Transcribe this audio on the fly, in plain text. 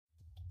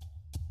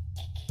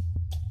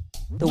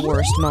the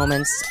worst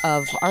moments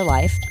of our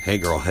life. Hey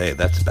girl, hey,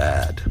 that's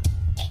bad.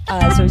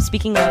 So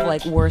speaking of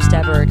like worst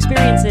ever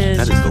experiences.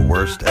 That is the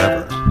worst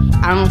ever.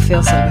 I don't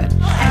feel so good.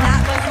 And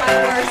that was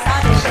my worst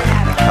audition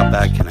ever. How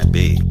bad can it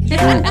be?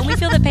 And we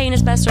feel that pain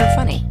is best served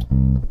funny.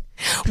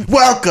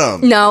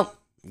 Welcome! No.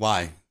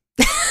 Why?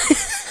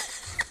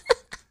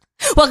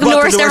 Welcome to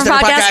Worst Ever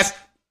Podcast.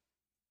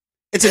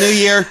 It's a new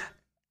year.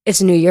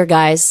 It's a new year,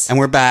 guys. And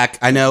we're back.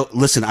 I know,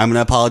 listen, I'm going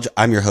to apologize.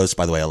 I'm your host,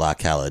 by the way, Alaa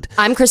Khalid.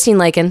 I'm Christine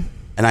Lakin.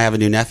 And I have a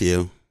new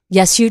nephew.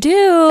 Yes, you do.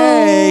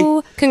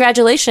 Hey.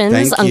 Congratulations,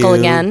 Thank Uncle you.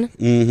 again.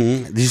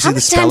 Mm-hmm. Did you see How the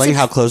many spelling? times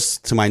How close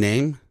to my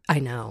name? I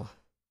know.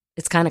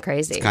 It's kind of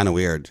crazy. It's kind of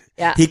weird.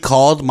 Yeah. He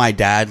called my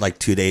dad like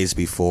 2 days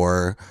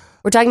before.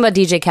 We're talking about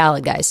DJ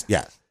Khaled, guys.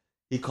 Yeah.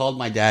 He called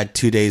my dad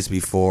 2 days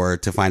before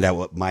to find out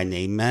what my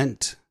name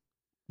meant.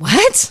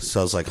 What?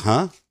 So I was like,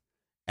 huh?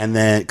 And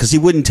then, because he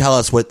wouldn't tell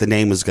us what the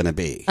name was going to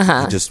be.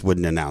 Uh-huh. He just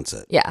wouldn't announce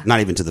it. Yeah. Not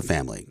even to the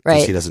family. Because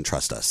Right. he doesn't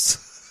trust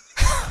us.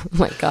 Oh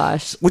my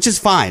gosh. Which is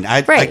fine.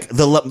 Right. Like,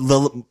 the less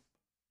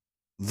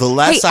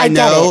Hey, I I get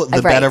know, it.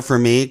 the Right. better for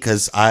me,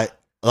 because I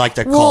like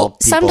to call Well,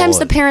 people. sometimes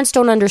the and- parents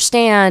don't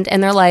understand,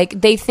 and they're like,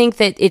 they think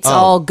that it's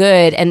all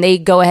good, and they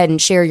go ahead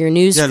and share your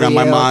news Yeah, for no, you.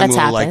 my mom That's will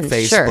happened.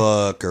 like Sure.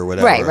 Facebook or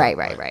whatever.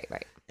 Right.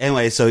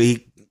 Anyway, so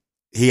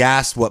he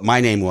asked what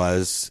my name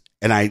was,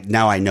 and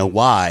I know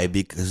why,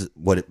 because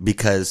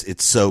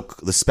it's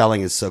the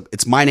spelling is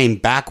it's my name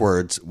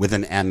backwards with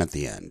an M at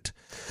the end.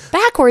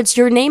 Backwards,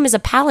 your name is a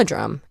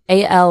palindrome.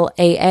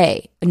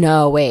 ALAA.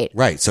 No, wait.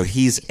 Right. So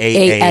he's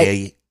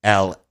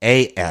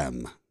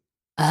AALAM.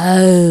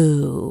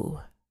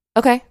 Oh.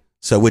 Okay.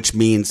 So which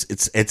means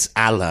it's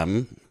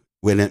Alam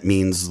when it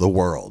means the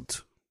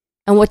world.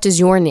 And what does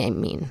your name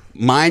mean?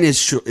 Mine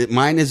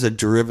is a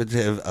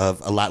derivative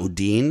of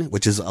Alauddin,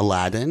 which is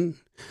Aladdin,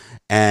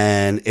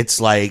 and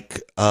it's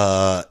like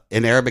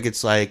in Arabic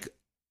it's like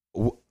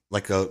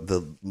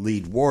the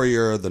lead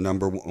warrior, the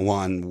number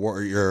one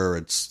warrior.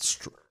 It's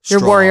You're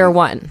strong. Warrior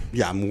One.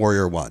 Yeah, I'm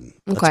Warrior One.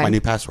 That's Okay. my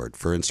new password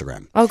for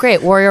Instagram. Oh,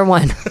 great. Warrior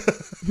One.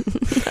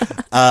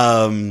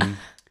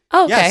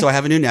 Oh, okay. Yeah, so I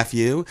have a new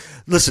nephew.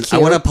 Listen, Cute. I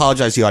want to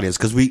apologize to the audience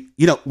because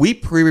we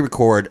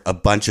pre-record a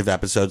bunch of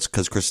episodes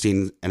because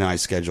Christine and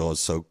I's schedule is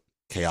so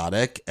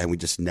chaotic and we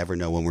just never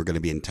know when we're going to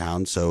be in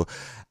town. So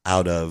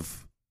out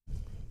of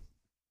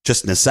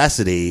just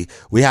necessity,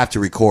 we have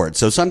to record.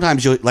 So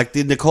sometimes like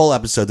the Nicole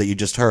episode that you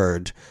just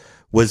heard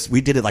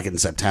we did it like in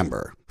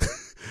September.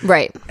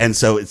 Right. And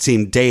so it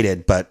seemed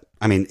dated, but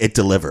I mean, it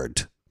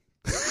delivered.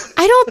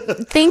 I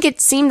don't think it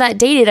seemed that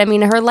dated. I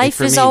mean, her life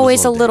for is me, it was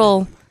always a a little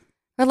little.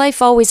 Her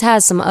life always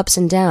has some ups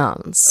and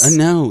downs.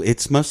 No,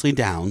 it's mostly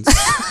downs.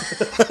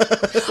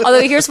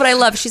 Although here's what I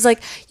love. She's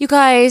like, you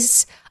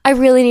guys, I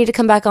really need to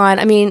come back on.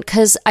 I mean,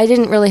 because I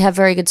didn't really have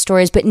very good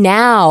stories, but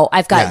now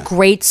I've got Yeah.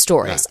 great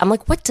stories. I'm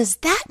like, what does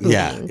that mean?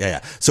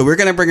 Yeah. So we're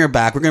going to bring her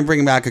back. We're going to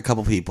bring back a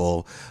couple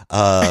people.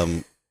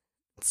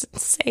 It's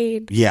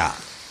insane. Yeah.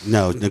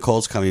 No,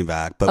 Nicole's coming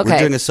back, but we're Okay.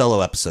 doing a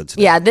solo episode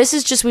today. Yeah, this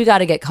is just we got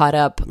to get caught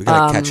up. We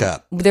gotta catch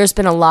up. There's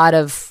been a lot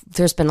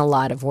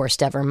of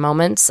worst ever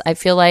moments. I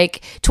feel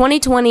like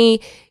 2020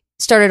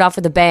 started off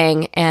with a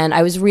bang, and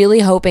I was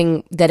really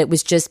hoping that it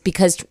was just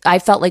because I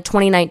felt like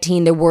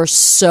 2019 there were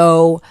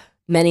so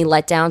many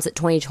letdowns that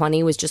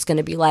 2020 was just going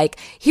to be like,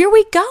 here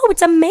we go,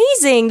 it's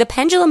amazing, the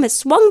pendulum has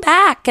swung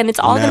back, and it's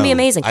all going to be No,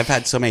 amazing. I've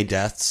had so many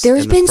deaths.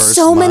 There's in the been first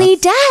so many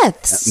month.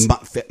 deaths.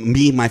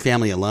 My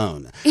family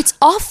alone. It's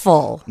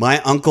awful. My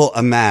uncle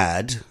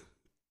Ahmad.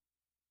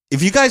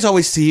 If you guys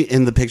always see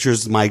in the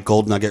pictures my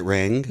gold nugget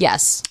ring,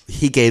 Yes.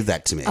 he gave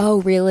that to me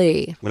Oh,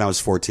 really? when I was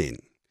 14.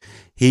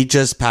 He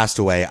just passed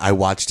away. I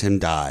watched him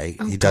die.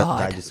 Oh, He God.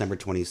 died December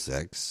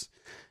 26th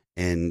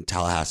in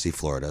Tallahassee,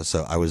 Florida.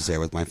 So I was there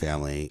with my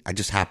family. I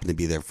just happened to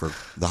be there for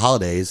the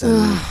holidays, and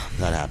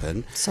that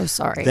happened. So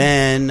sorry.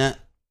 Then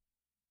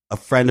a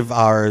friend of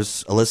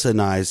ours, Alyssa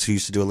and I, who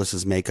used to do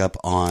Alyssa's makeup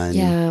on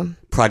Yeah.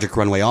 Project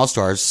Runway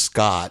All-Stars,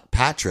 Scott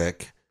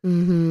Patrick,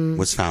 Mm-hmm.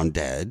 was found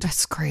dead.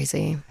 That's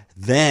crazy.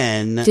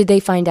 Then, Did they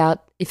find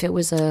out if it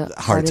was a Heart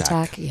heart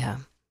attack. attack? Yeah.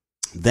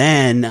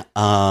 then,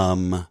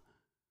 I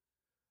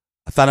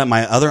found out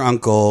my other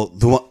uncle,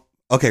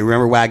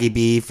 remember Waggy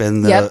Beef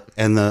and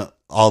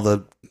all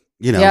the,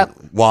 Yep.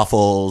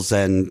 waffles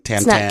and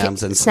Tam Snack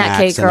Tams and snack snacks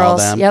cake and all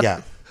girls. them. Yep.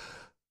 Yeah.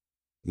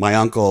 My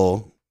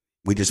uncle,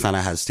 we just found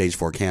out has stage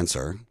 4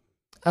 cancer.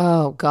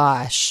 Oh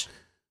gosh.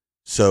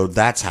 So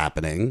that's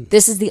happening.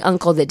 This is the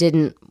uncle that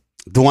didn't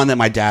The one that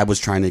my dad was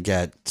trying to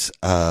get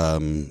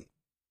out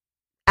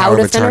power of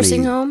the attorney-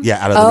 nursing home?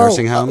 Yeah, out of the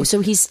nursing home. Oh,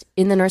 so he's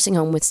in the nursing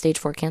home with stage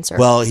 4 cancer.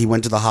 Well, he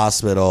went to the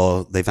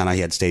hospital. They found out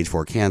he had stage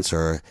 4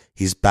 cancer.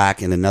 He's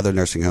back in another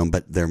nursing home,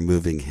 but they're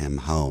moving him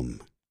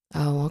home.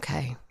 oh,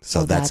 okay. So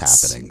Well, that's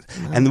happening.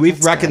 well, And we've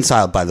that's good.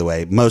 reconciled, by the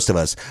way, most of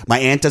us. My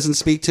aunt doesn't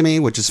speak to me,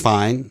 which is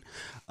fine.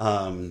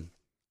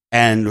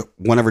 And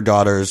one of her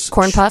daughters,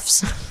 Corn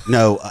puffs.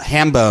 no,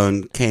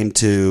 Hambone came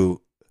to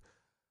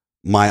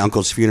my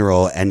uncle's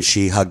funeral and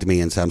she hugged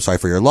me and said, "I'm sorry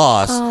for your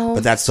loss." Oh.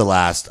 But that's the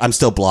last. I'm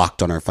still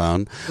blocked on her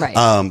phone. Right.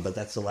 But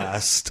that's the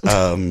last.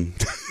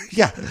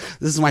 Yeah,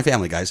 this is my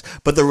family, guys.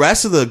 But the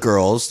rest of the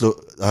girls,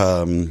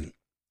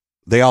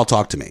 they all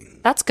talk to me.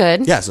 That's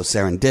good. Yeah, so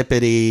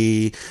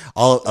Serendipity,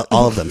 all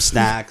of them.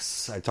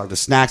 Snacks. I talked to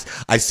Snacks.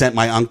 I sent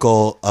my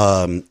uncle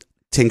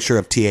tincture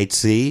of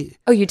THC.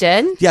 Oh, you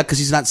did? Yeah, because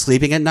he's not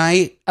sleeping at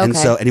night, and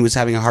Okay. he was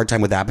having a hard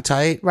time with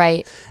appetite.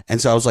 Right.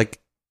 And so I was like,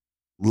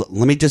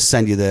 let me just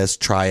send you this.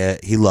 Try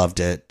it. He loved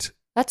it.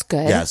 That's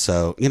good. Yeah,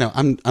 so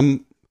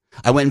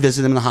I went and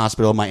visited him in the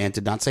hospital. My aunt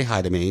did not say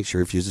hi to me. She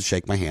refused to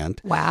shake my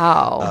hand.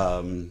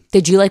 Wow.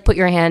 Did you put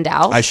your hand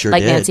out? I sure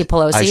like did. Nancy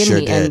Pelosi, I sure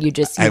and did.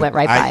 you went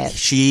right by it.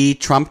 She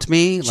trumped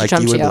me like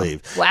trumped you would you.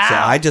 believe. Wow. So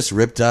I just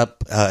ripped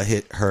up,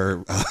 hit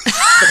her.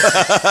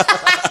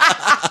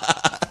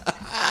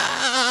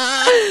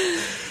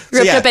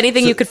 Ripped yeah, up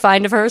anything you could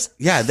find of hers?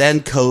 Yeah,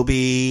 then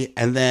Kobe,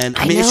 and then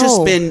I it's just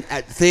know. been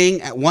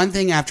one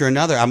thing after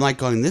another. I'm like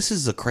going, this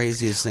is the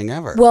craziest thing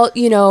ever. Well,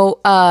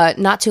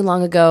 not too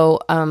long ago,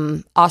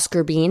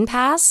 Oscar Bean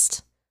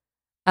passed.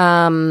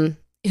 Who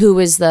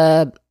was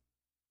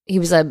he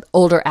was an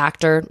older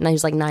actor, and he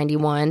was like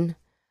 91.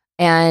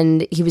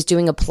 And he was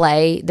doing a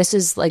play. This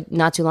is like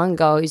not too long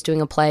ago. He was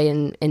doing a play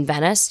in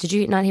Venice. Did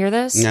you not hear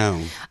this?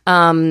 No.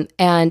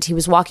 And he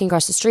was walking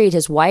across the street.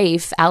 His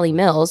wife, Allie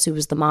Mills, who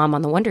was the mom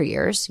on the Wonder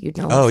Years, you'd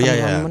know. Oh, from yeah, the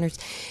yeah. Wonder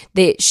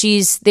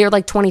Years. They're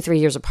like 23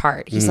 years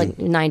apart. He's like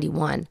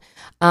 91.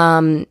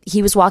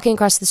 He was walking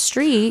across the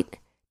street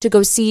to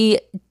go see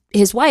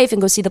his wife and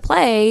go see the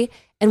play,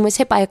 and was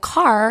hit by a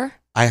car,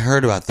 I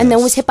heard about this. and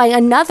then was hit by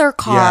another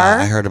car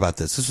Yeah, I heard about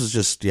this. This was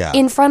just, yeah.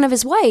 in front of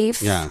his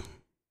wife. Yeah.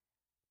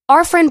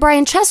 Our friend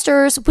Brian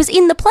Chesters was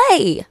in the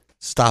play.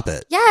 Stop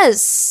it.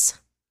 Yes.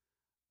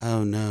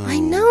 Oh, no. I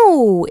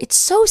know. It's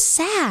so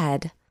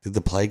sad. Did the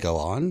play go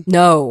on?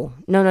 No.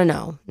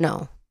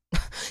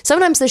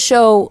 Sometimes the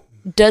show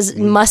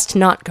must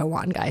not go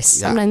on, guys.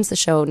 Yeah. Sometimes the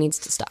show needs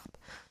to stop.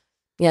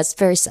 Yeah, it's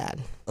very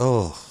sad.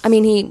 Oh. I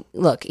mean,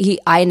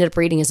 I ended up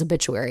reading his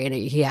obituary, and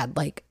he had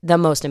like the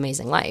most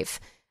amazing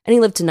life. And he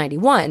lived to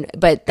 91.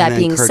 But that And then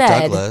being Kirk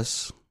said,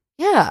 Douglas.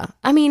 yeah,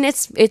 I mean,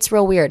 it's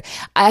real weird.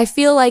 I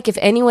feel like if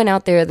anyone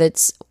out there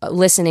that's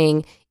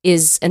listening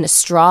is an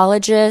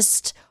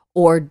astrologist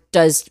or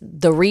does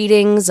the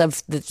readings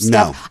of the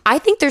stuff, No. I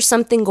think there's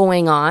something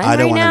going on I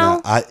don't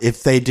right want to now. know.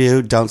 If they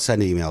do, don't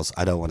send emails.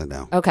 I don't want to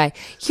know. Okay,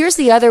 here's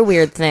the other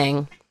weird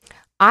thing.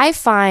 I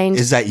find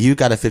Is that you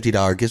got a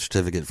 $50 gift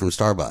certificate from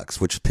Starbucks,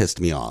 which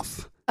pissed me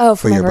off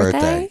for my your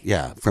birthday.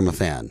 Yeah, from a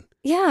fan.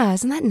 Yeah,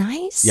 isn't that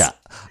nice? Yeah.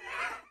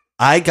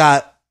 I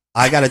got a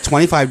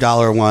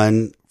 $25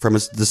 one from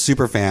the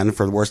super fan,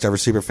 for the worst ever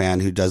super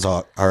fan who does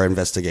our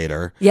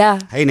investigator. Yeah.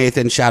 Hey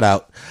Nathan, shout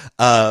out.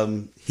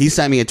 He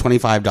sent me a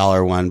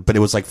 $25 one, but it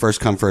was like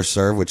first come first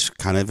serve, which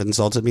kind of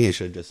insulted me. It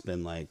should have just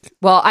been like.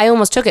 Well, I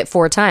almost took it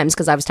 4 times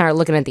because I was tired of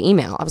looking at the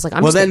email. I was like,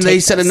 Well, then they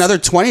said another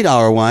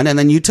 $20 one, and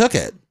then you took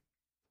it.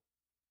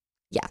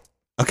 Yeah.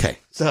 Okay,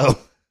 so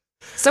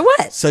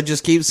what? so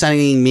just keep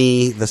sending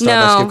me the Starbucks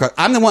No. gift card.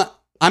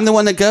 I'm the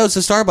one that goes to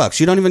Starbucks.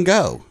 You don't even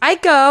go. I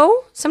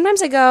go.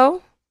 Sometimes I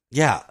go.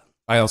 Yeah,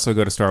 I also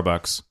go to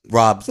Starbucks.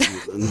 Rob,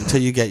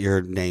 until you get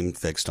your name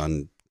fixed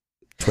on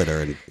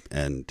Twitter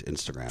and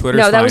Instagram. Twitter's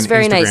No, that fine. was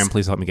very Instagram, nice.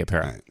 please help me get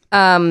parent.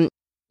 Right.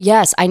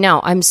 Yes, I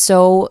know. I'm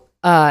so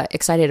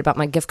excited about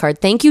my gift card.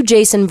 Thank you,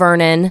 Jason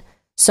Vernon,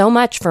 so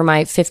much for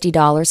my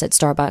 $50 at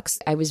Starbucks.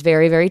 I was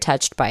very, very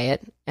touched by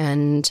it,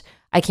 and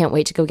I can't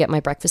wait to go get my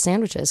breakfast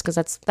sandwiches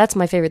because that's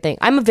my favorite thing.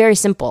 I'm very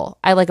simple.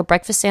 I like a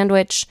breakfast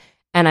sandwich,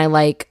 and I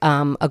like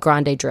a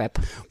grande drip.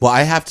 Well,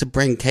 I have to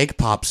bring cake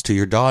pops to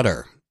your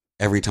daughter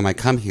every time I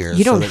come here.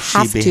 You so don't that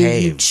have she to.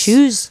 behaves. You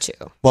choose to.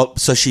 Well,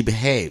 so she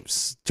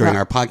behaves during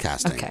Well, our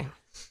podcasting. Okay.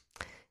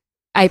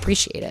 I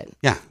appreciate it.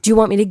 Yeah. Do you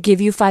want me to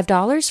give you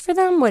 $5 for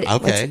them?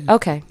 Okay.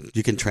 Okay.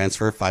 You can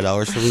transfer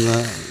 $5 from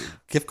the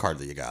gift card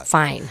that you got.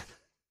 Fine.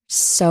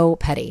 So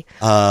petty.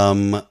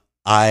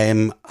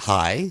 I'm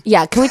high.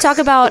 Yeah. Can we talk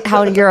about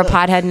how you're a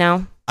pothead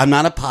now? I'm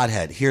not a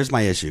pothead. Here's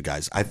my issue,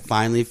 guys. I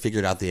finally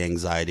figured out the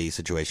anxiety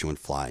situation with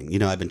flying. You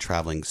know, I've been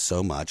traveling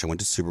so much. I went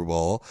to Super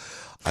Bowl.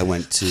 I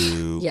went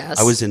to. Yes.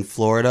 I was in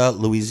Florida,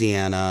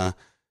 Louisiana,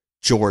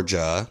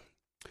 Georgia.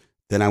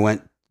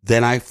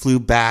 Then I flew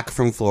back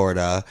from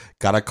Florida.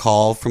 Got a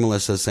call from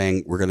Melissa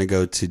saying we're going to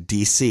go to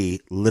DC.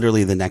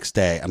 Literally the next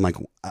day. I'm like,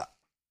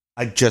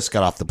 I just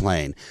got off the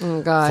plane.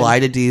 Oh, God. Fly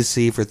to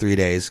DC for 3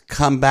 days.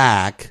 Come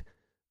back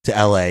to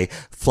LA,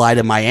 fly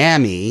to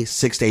Miami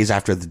 6 days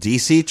after the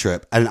DC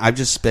trip. And I've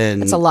just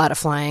been. It's a lot of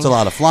flying. It's a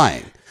lot of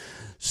flying.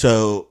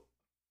 So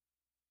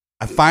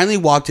I finally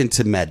walked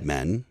into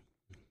MedMen.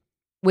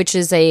 Which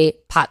is a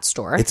pot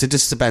store. It's a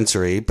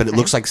dispensary, but it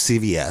looks like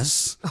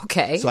CVS.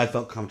 Okay. So I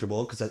felt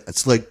comfortable because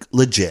it's like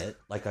legit.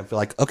 Like I feel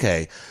like,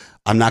 okay,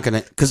 I'm not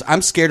going to, because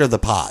I'm scared of the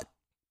pot.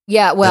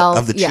 Yeah, well.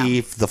 Of the yeah.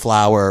 chief, the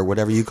flower,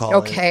 whatever you call it.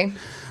 Okay.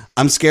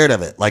 I'm scared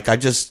of it. Like I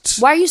just.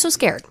 Why are you so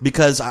scared?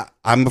 Because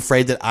I'm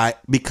afraid that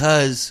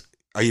because,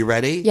 are you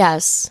ready?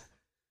 Yes.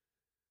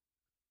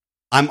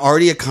 I'm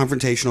already a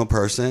confrontational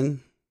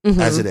person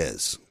as it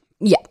is.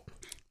 Yeah.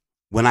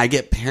 When I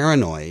get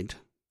paranoid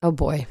Oh,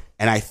 boy.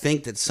 and I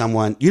think that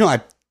someone, you know,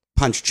 I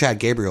punched Chad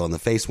Gabriel in the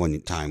face one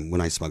time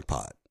when I smoked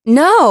pot.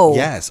 No.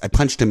 Yes, I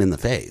punched him in the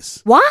face.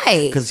 Why?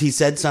 Because he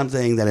said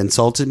something that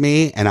insulted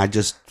me, and I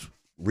just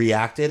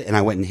reacted, and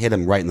I went and hit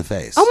him right in the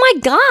face. Oh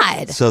my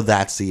God. So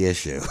that's the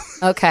issue.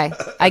 Okay.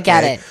 I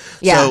get Okay? it.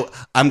 Yeah. So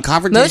I'm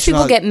confrontational. Most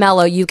people get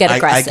mellow. You get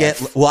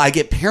aggressive. I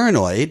get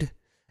paranoid,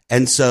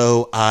 and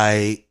so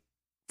I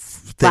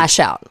Lash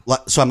out.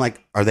 So I'm like,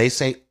 are they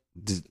saying?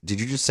 Did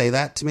you just say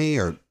that to me,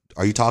 or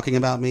are you talking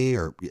about me?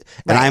 Or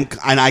Right.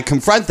 and I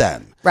confront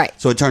them. Right.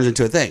 So it turns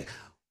into a thing.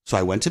 So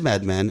I went to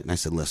MedMen and I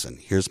said, listen,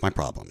 here's my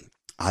problem.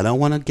 I don't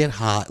want to get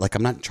high. Like,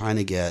 I'm not trying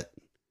to get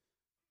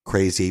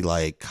crazy,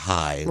 like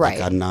high. Right.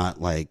 Like, I'm not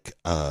like,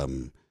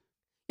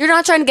 You're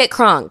not trying to get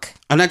crunk.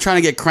 I'm not trying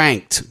to get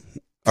cranked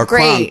or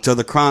Great. crunked or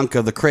the crunk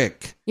of the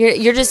crick.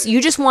 You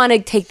just want to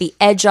take the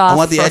edge off. I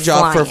want the for edge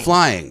off for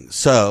flying.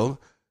 So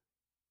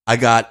I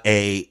got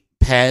a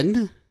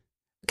pen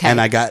Okay.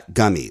 and I got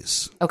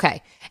gummies.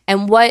 Okay.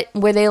 And what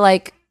were they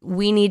like?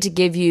 We need to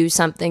give you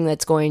something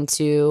that's going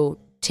to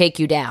take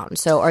you down.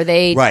 So are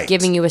they Right.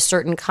 giving you a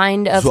certain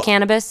kind of So-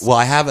 cannabis? Well,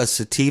 I have a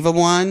sativa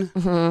one,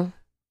 Mm-hmm.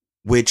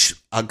 which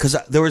because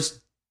there was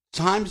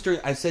times during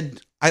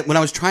when I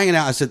was trying it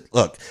out, I said,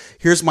 look,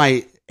 here's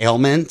my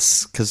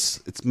ailments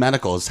because it's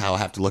medical is how I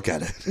have to look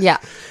at it. Yeah.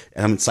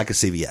 And it's like a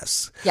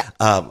CVS. Yeah.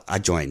 I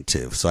joined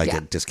too, so I Yeah.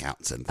 get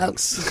discounts and Oh,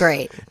 things.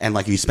 great. And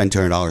like you spend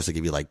 $200, they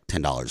give you like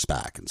 $10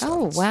 back and stuff.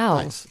 Oh, It's wow.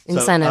 nice.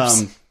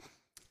 Incentives.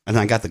 And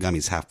I got the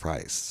gummies half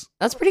price,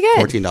 That's pretty good.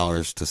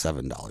 $14 to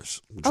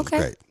 $7, which Okay.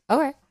 is great.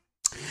 Okay.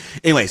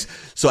 Anyways,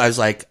 so I was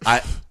like,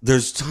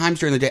 there's times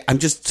during the day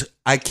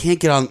I can't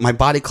get on. My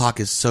body clock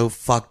is so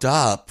fucked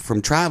up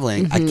from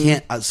traveling. Mm-hmm.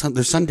 I can't.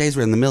 There's some days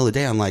where in the middle of the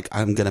day I'm like,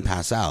 I'm gonna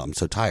pass out. I'm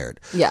so tired.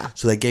 Yeah.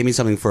 So they gave me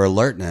something for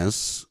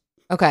alertness,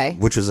 Okay.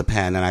 which was a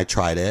pen, and I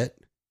tried it.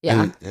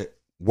 Yeah. and it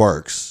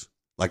works.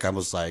 Like I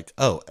was like,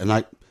 oh, and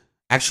I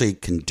actually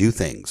can do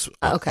things.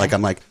 Okay. Like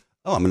I'm like,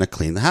 oh, I'm gonna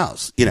clean the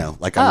house. You know,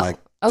 like I'm like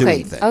okay.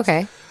 doing things.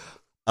 Okay.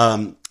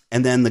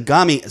 And then the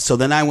gummy. So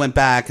then I went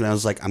back and I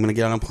was like, I'm going to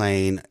get on a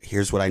plane.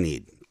 Here's what I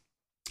need.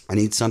 I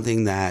need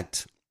something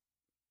that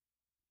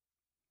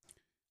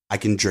I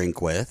can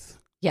drink with.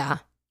 Yeah.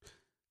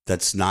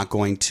 That's not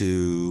going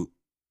to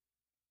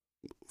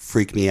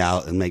freak me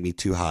out and make me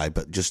too high,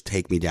 but just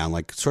take me down,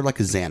 like sort of like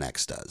a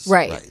Xanax does.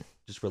 Right.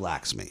 Just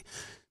relax me.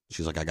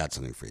 She's like, I got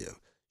something for you.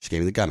 She gave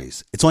me the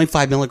gummies. It's only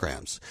 5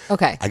 milligrams.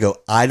 Okay. I go,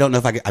 I don't know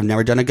if I've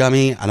never done a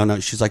gummy. I don't know.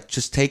 She's like,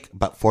 just take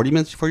about 40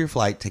 minutes before your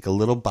flight, take a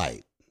little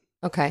bite.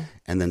 Okay.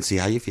 And then see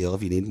how you feel.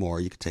 If you need more,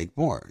 you can take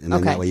more. And then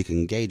Okay. that way you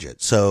can gauge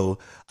it. So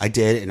I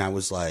did, and I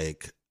was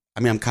like,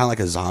 I'm kind of like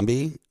a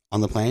zombie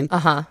on the plane,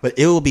 Uh-huh. but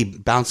it will be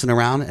bouncing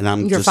around, and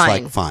I'm You're just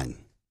fine. like, fine.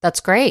 That's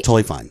great.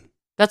 Totally fine.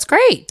 That's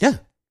great. Yeah.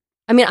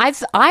 I mean,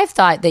 I've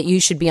thought that you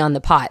should be on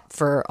the pot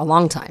for a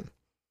long time.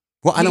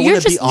 Well, I don't You're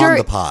want to be just- on you're-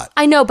 the pot.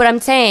 I know, but I'm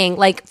saying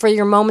like for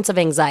your moments of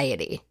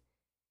anxiety.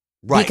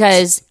 Right.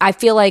 Because I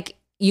feel like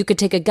you could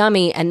take a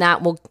gummy and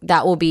that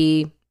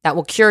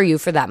will cure you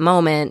for that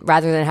moment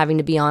rather than having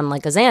to be on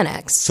like a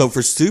Xanax. So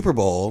for Super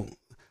Bowl,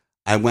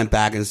 I went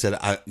back and said,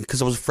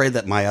 because I was afraid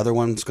that my other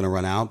one's going to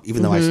run out,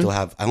 even though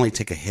I only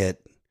take a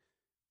hit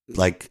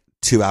like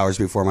 2 hours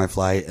before my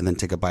flight and then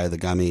take a bite of the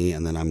gummy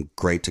and then I'm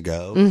great to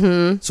go.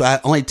 Mm-hmm. So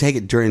I only take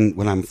it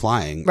when I'm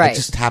flying. I Right.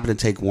 just happened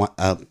to take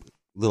a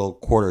little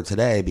quarter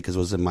today because it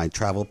was in my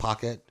travel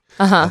pocket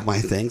Uh-huh. of my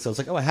thing. So I was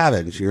like, oh, I have it.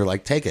 And you're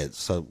like, take it.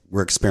 So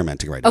we're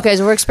experimenting right now. Okay,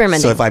 so we're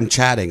experimenting. So if I'm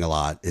chatting a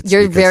lot, it's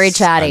You're because very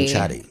chatty. I'm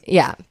chatty.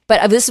 Yeah.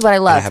 But this is what I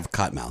And love. I have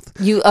cotton mouth.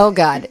 Oh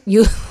God,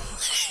 you.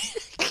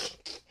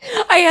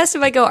 I asked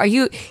him. I go, "Are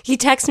you?" He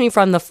texts me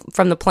from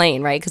the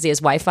plane, right? Because he has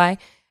Wi-Fi,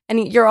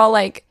 and you're all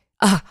like,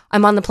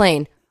 "I'm on the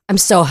plane. I'm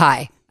so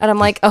high," and I'm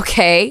like,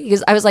 "Okay."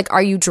 Because I was like,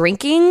 "Are you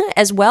drinking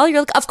as well?"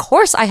 You're like, "Of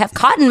course, I have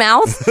cotton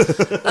mouth."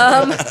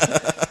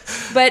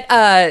 But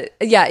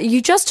yeah,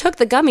 you just took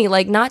the gummy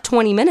like not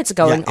 20 minutes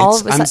ago, Yeah, and all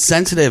of a I'm sudden,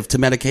 sensitive to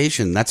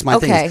medication. That's my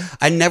Okay. thing.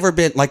 I never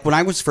been like when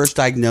I was first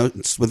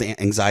diagnosed with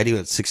anxiety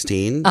at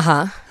 16.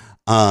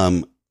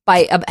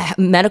 by a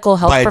medical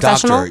health By a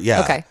professional. doctor,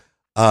 yeah. Okay.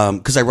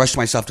 Because I rushed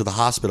myself to the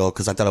hospital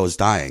because I thought I was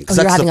dying. 'Cause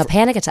Oh, you're that's having the a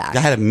panic attack. I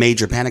had a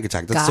major panic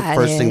attack. That's the Got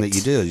first thing it. that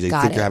you do. You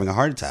Got think it. you're having a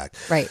heart attack.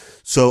 Right.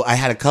 So I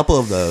had a couple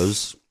of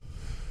those.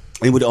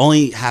 It would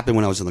only happen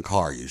when I was in the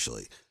car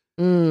usually.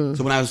 Mm.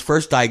 So when I was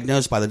first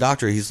diagnosed by the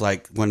doctor, he's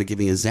like, wanted to give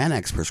me a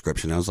Xanax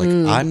prescription. I was like,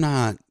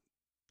 Mm.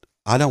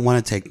 I don't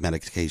want to take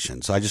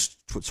medication. So I just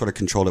sort of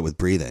controlled it with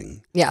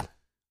breathing. Yeah.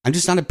 I'm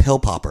just not a pill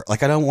popper.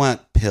 Like I don't want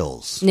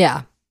pills.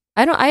 Yeah.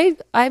 I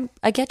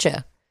get you.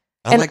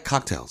 I And- like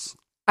cocktails.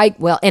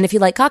 And if you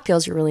like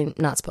cocktails, you're really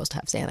not supposed to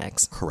have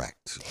Xanax.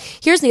 Correct.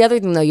 Here's the other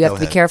thing, though, you have Go to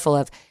be ahead. careful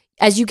of.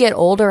 As you get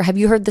older, have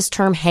you heard this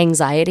term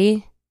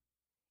hangxiety?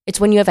 It's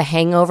when you have a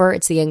hangover,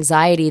 it's the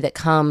anxiety that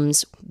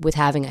comes with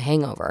having a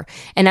hangover.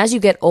 And as you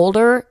get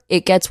older,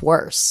 it gets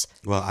worse.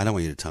 Well, I don't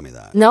want you to tell me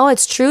that. No,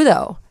 it's true,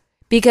 though.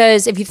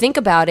 Because if you think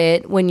about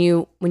it, when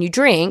you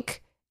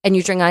drink, and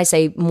you drink, I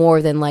say,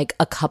 more than like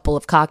a couple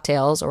of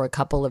cocktails or a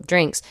couple of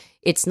drinks,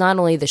 it's not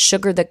only the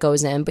sugar that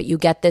goes in, but you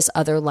get this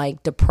other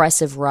like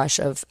depressive rush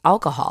of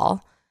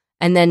alcohol.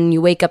 And then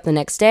you wake up the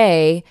next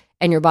day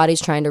and your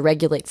body's trying to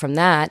regulate from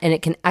that. And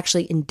it can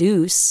actually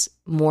induce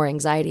more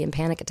anxiety and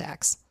panic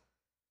attacks.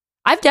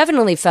 I've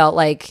definitely felt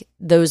like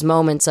those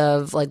moments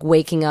of like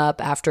waking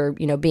up after,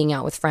 being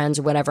out with friends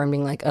or whatever and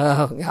being like,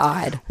 oh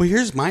God. Well,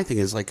 here's my thing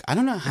is like, I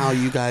don't know how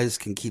you guys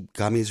can keep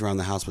gummies around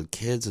the house with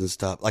kids and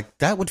stuff. Like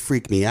that would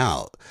freak me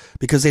out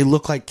because they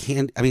look like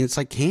candy. I mean, it's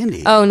like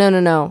candy. Oh,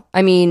 no.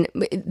 I mean,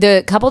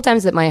 the couple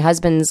times that my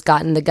husband's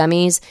gotten the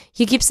gummies,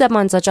 he keeps them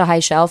on such a high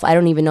shelf. I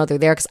don't even know they're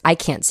there because I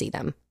can't see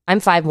them.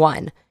 I'm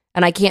 5'1"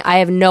 and I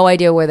have no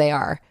idea where they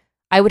are.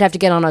 I would have to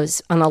get on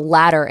a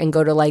ladder and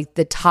go to like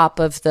the top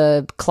of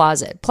the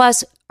closet.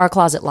 Plus, our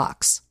closet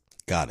locks.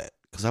 Got it.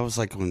 Because I was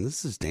like,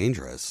 this is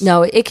dangerous.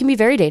 No, it can be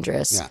very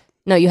dangerous. Yeah.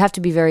 No, you have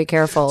to be very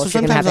careful So if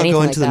you're going to have sometimes I'll anything go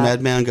like into the that.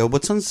 MedMan and go,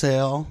 what's on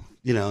sale?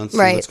 And see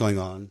Right. what's going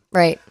on.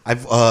 Right.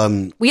 I've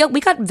We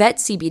got vet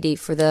CBD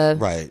for the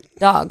right.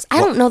 dogs. I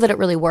don't know that it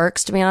really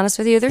works, to be honest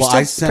with you. They're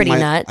still pretty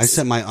nuts. I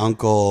sent my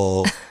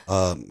uncle,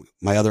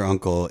 my other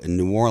uncle in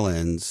New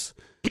Orleans,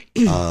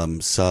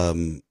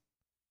 some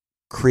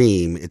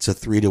cream. It's a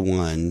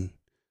 3-to-1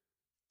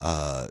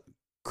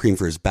 cream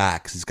for his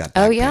back 'cause he's got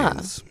back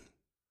pains.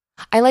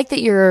 I like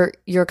that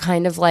you're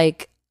kind of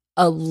like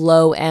a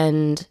low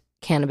end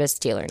cannabis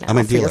dealer now. I'm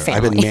a for your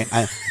dealer. family.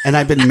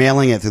 I've been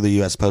mailing it through the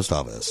U.S. Post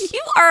Office.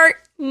 You are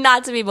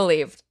not to be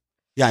believed.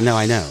 Yeah, no,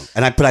 I know.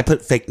 And I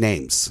put fake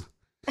names.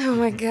 Oh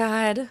my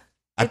God.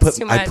 I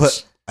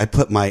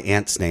put my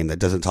aunt's name that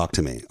doesn't talk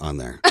to me on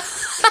there.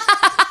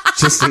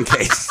 Just in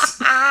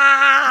case.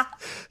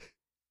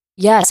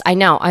 Yes, I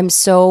know. I'm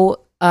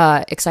so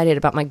excited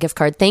about my gift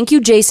card. Thank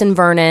you, Jason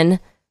Vernon,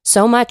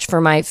 so much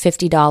for my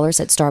 $50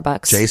 at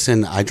Starbucks.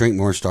 Jason, I drink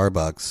more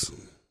Starbucks.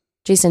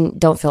 Jason,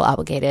 don't feel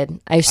obligated.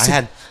 I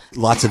had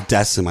lots of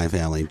deaths in my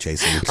family,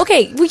 Jason.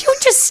 Okay, will you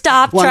just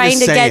stop Well, I'm trying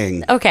just to saying.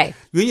 get... Okay,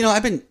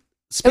 I've been...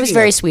 it was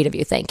very sweet of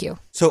you. Thank you.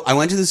 So I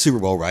went to the Super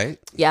Bowl, right?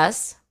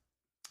 Yes.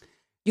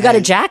 You got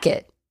a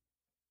jacket.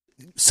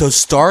 So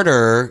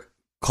Starter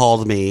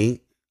called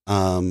me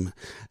and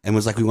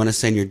was like, we want to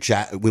send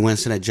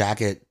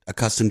a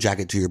custom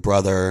jacket to your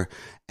brother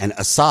and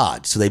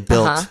Assad. So they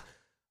built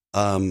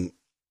the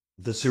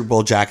Super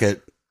Bowl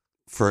jacket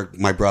for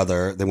my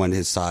brother. They wanted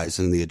his size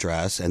and the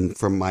address. And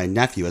for my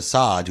nephew,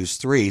 Assad, who's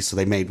 3, so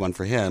they made one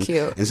for him.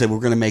 Cute. And said, we're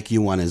going to make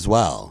you one as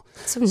well.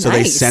 So So they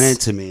nice. sent it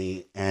to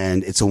me,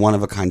 and it's a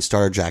one-of-a-kind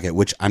starter jacket,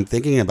 which I'm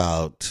thinking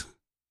about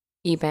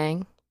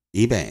eBang.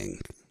 eBaying.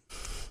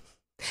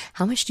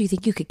 How much do you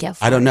think you could get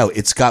for I don't it? know.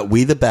 It's got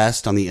We the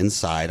Best on the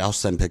inside. I'll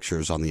send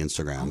pictures on the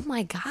Instagram. Oh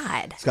my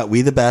God. It's got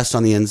We the Best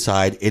on the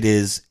inside. It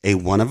is a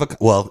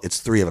it's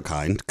 3 of a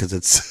kind because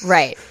it's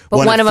Right.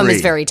 But one of them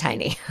is very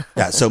tiny.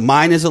 yeah. So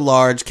mine is a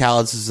large.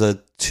 Khaled's is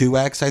a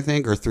 2X, I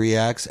think, or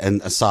 3X,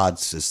 and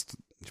Assad's is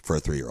for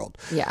a 3-year-old.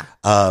 Yeah.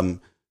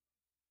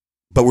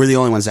 But we're the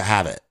only ones that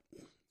have it.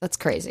 That's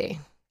crazy.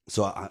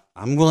 So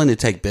I'm willing to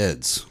take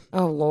bids.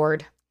 Oh,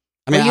 Lord.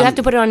 I mean, Well, you have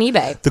to put it on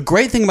eBay. The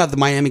great thing about the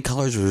Miami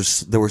colors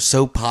was they were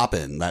so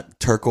poppin', that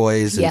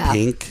turquoise and Yeah.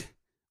 pink.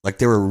 Like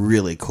they were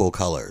really cool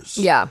colors.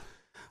 Yeah.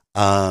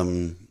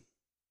 So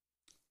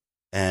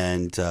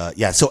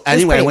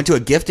anyway, I went to a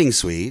gifting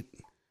suite.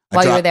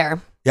 While you were there.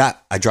 Yeah.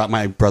 I dropped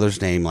my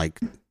brother's name like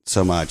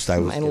so much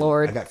that My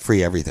Lord. I got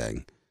free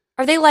everything.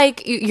 Are they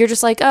like, you're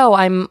just like, oh,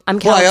 I'm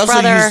Khaled's Well, I also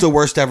brother. used the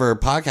worst ever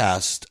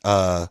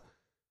podcast.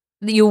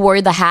 You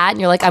wore the hat and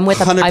you're like, I'm with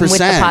the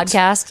 100%.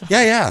 podcast.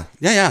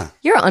 Yeah.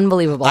 You're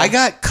unbelievable. I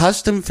got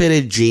custom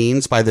fitted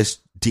jeans by this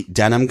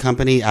denim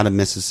company out of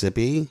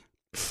Mississippi.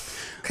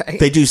 Okay.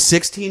 They do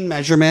 16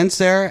 measurements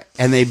there,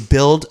 and they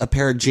build a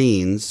pair of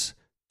jeans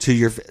to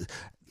your.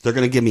 They're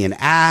going to give me an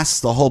ass,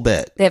 the whole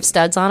bit. They have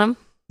studs on them?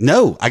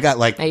 No, I got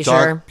like Are you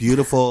dark, sure?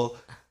 beautiful.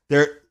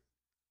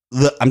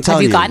 I'm telling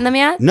Have you, you gotten them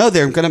yet? No,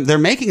 they're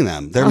making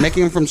them. They're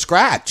making them from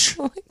scratch.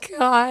 Oh my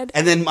God.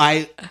 And then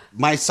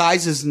my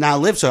sizes now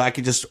live, so I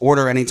could just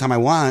order anytime I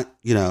want.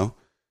 Jeans.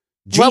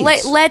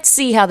 Well, let's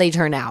see how they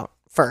turn out,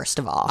 first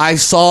of all. I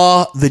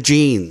saw the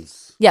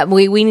jeans. Yeah,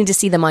 we need to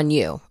see them on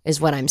you, is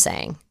what I'm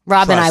saying.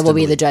 Rob and I will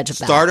be the judge of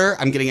that. Starter.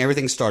 I'm getting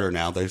everything starter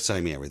now. They're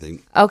sending me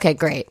everything. Okay,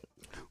 great.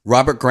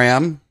 Robert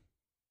Graham,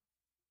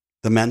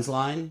 the men's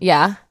line.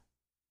 Yeah.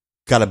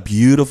 Got a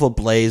beautiful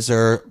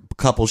blazer,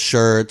 couple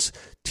shirts,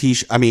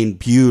 t-shirt. I mean,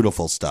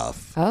 beautiful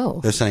stuff. Oh.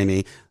 They're sending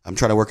me. I'm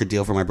trying to work a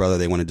deal for my brother.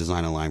 They want to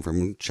design a line for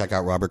him. Check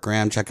out Robert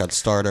Graham. Check out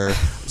Starter.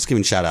 Just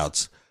giving shout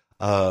outs.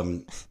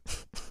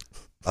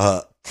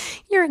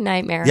 You're a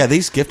nightmare. Yeah,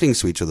 these gifting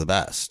suites are the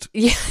best.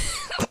 Yeah.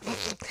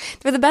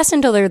 They're the best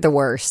until they're the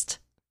worst.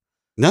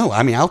 No,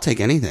 I mean, I'll take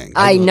anything.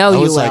 I know you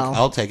was will. like,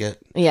 I'll take it.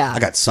 Yeah. I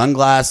got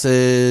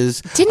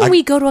sunglasses. Didn't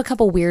we go to a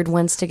couple weird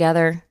ones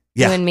together?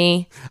 Yeah. You and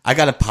me? I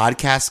got a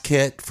podcast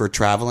kit for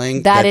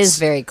traveling. That that's- is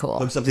very cool.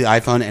 Hooks up to the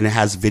iPhone and it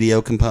has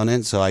video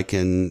components, so I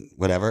can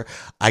whatever.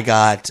 I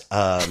got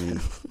I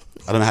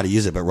don't know how to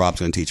use it, but Rob's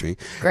going to teach me.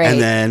 Great.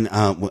 And then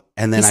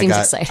He seems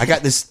excited. I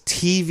got this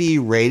TV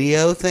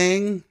radio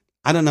thing.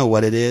 I don't know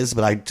what it is,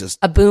 but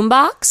A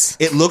boombox?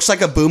 it looks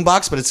like a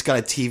boombox, but it's got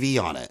a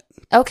TV on it.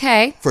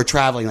 Okay. for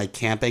traveling, like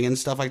camping and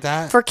stuff like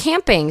that. For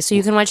camping, so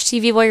you can watch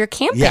TV while you're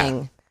camping. Yeah.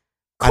 Cool.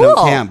 I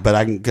don't camp, but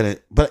I'm gonna.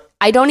 But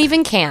I don't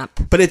even camp.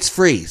 it's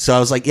free, so I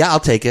was like, yeah, I'll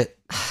take it.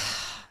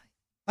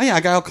 Oh yeah,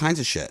 I got all kinds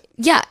of shit.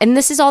 Yeah, and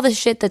this is all the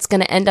shit that's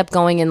going to end up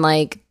going in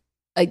like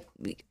a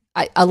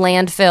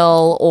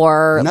landfill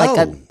or No, like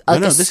a no, like a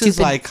this stupid. is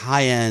like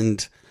high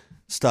end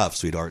stuff,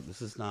 sweetheart.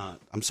 This is not.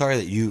 I'm sorry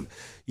that you.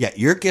 Yeah,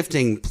 you're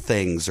gifting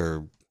things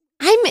or.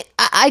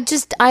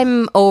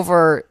 I'm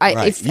over.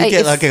 Right. You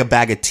get like a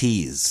bag of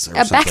teas or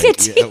A something. bag of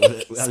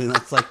teas. I mean,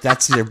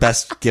 that's your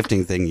best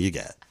gifting thing you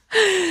get.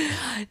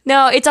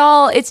 No,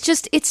 it's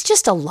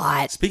just a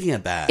lot. Speaking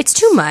of bags, It's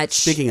too much.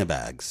 Speaking of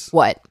bags,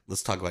 What?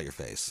 let's talk about your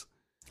face.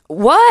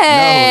 What?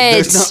 No,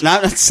 there's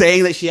not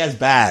saying that she has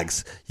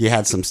bags. You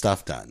had some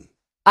stuff done.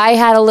 I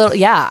had a little.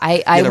 Yeah, I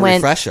You had a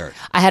went. refresher.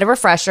 I had a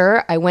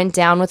refresher. I went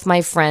down with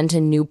my friend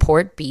to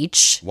Newport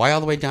Beach Why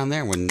all the way down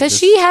there? When because this-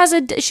 she has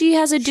a dude. She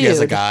has a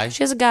guy?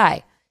 She has a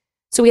guy.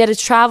 So we had to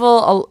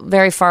travel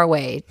very far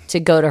away to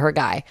go to her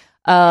guy.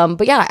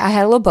 But yeah, I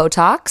had a little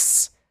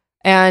Botox,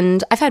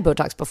 and I've had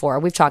Botox before.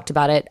 We've talked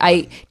about it.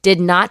 I did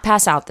not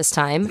pass out this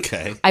time.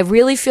 Okay. I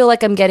really feel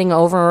like I'm getting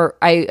over.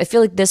 I feel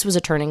like this was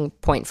a turning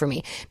point for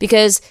me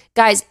because,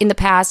 guys, in the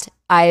past,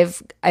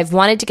 I've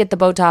wanted to get the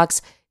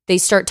Botox. They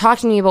start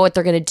talking to me about what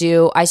they're going to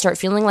do. I start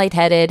feeling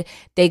lightheaded.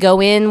 They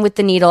go in with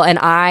the needle, and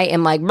I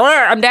am like,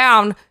 I'm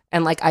down,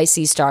 and like I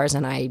see stars,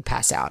 and I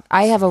pass out.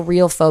 I have a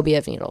real phobia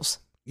of needles.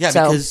 Yeah,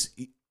 So- because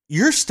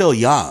you're still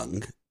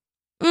young.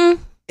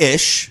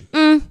 Ish.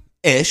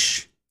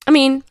 Ish. I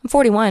mean, I'm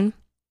 41.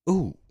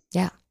 Ooh.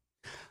 Yeah.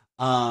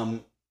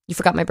 Um. You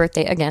forgot my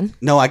birthday again.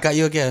 No, I got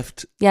you a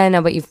gift. Yeah, I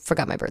know, but you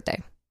forgot my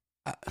birthday.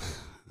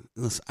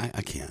 Listen,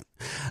 I can't.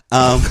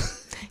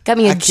 Got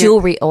me I a can't-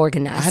 jewelry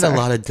organizer. I had a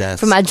lot of deaths.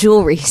 for my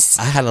jewelries.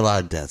 I had a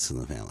lot of deaths in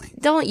the family,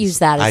 Don't use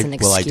that as an I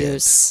did.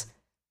 excuse.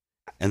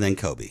 and then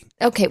Kobe.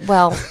 Okay,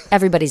 well,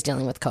 everybody's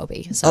dealing with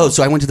Kobe. So. Oh,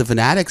 so I went to the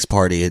Fanatics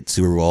party at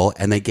Super Bowl,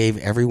 and they gave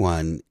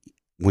everyone,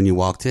 when you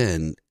walked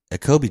in, a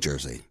Kobe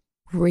jersey.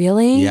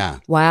 Really? Yeah.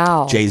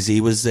 Wow.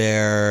 Jay-Z was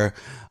there.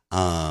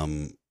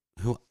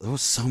 There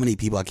was so many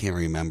people I can't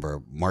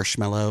remember.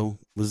 Marshmello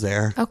was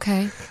there.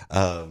 Okay.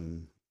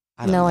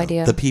 I don't No know.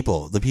 idea. The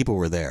people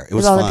were there. It With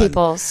was all fun. the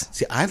peoples.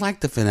 See, I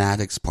like the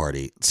Fanatics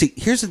party. See,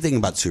 here's the thing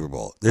about Super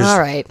Bowl. There's All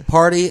right.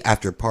 party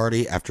after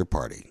party after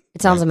party.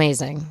 It sounds right?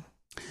 amazing.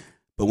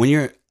 But when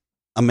you're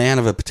a man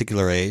of a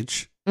particular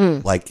age,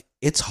 Mm. like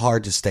it's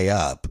hard to stay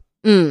up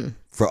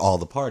for all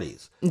the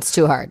parties. It's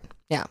too hard.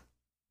 Yeah.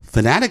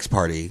 Fanatics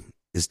party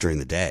is during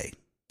the day.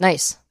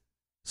 Nice.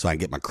 So I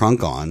get my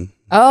crunk on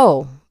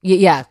Oh,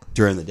 yeah.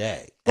 during the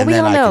day. Well, and we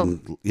then all I know.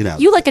 can, you know.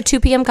 You like a 2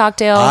 p.m.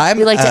 cocktail.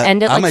 You like to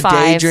end it I'm like a 5.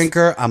 day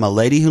drinker. I'm a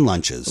lady who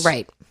lunches.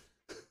 Right.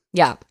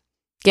 Yeah.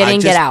 Get in, I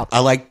get just- out. I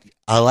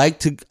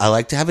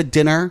like to have a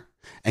dinner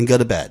and go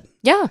to bed.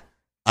 Yeah.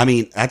 I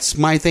mean, that's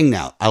my thing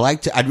now.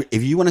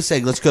 If you want to say,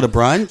 let's go to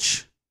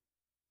brunch,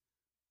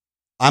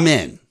 I'm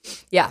in.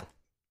 Yeah.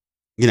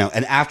 You know,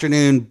 an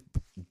afternoon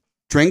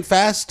drink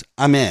fest,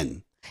 I'm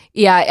in.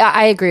 Yeah,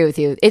 I agree with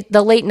you.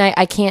 The late night,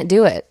 I can't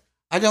do it.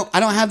 I don't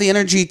have the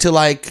energy to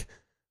like.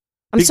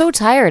 I'm so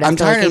tired I'm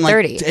after tired like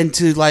and 8:30. like and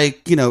to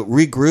like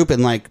regroup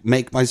and like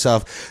make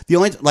myself the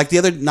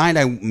other night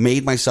I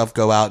made myself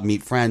go out and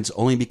meet friends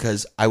only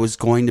because I was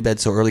going to bed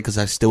so early because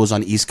I still was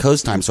on East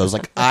Coast time, so I was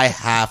like I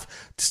have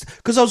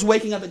because I was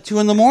waking up at 2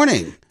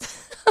 a.m.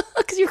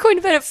 Because you're going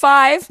to bed at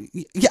 5.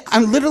 Yeah,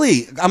 I'm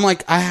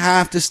like I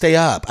have to stay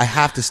up.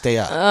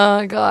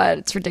 Oh God,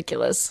 it's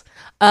ridiculous.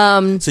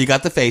 So you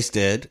got the face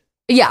did.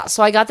 Yeah,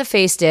 so I got the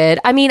face did.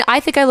 I mean,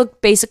 I think I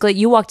look basically,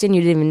 you walked in,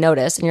 you didn't even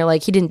notice, and you're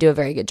like, he didn't do a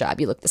very good job.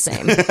 You look the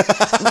same. And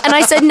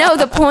I said, no,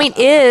 the point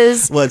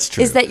is, Well, it's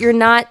true. is that you're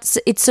not,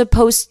 it's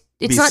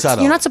Be not,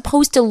 subtle. you're not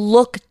supposed to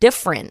look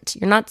different.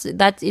 You're not,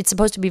 it's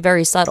supposed to be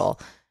very subtle.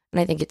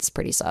 And I think it's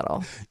pretty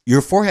subtle.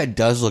 Your forehead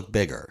does look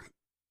bigger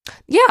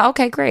Yeah,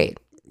 okay, great.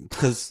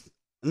 because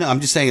no,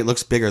 I'm just saying it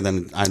looks bigger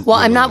than I. Well,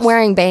 I'm not normally-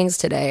 wearing bangs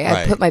today. I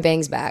Right. put my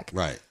bangs back.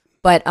 Right.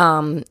 But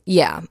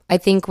yeah, I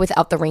think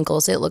without the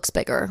wrinkles, it looks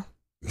bigger.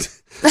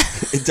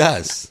 It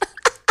does.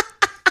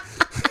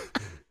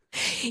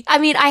 I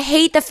mean, I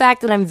hate the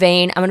fact that I'm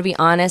vain. I'm going to be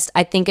honest.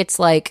 I think it's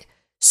like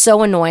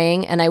so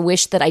annoying and I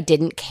wish that I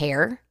didn't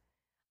care.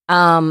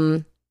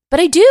 But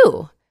I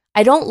do.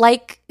 I don't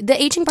like the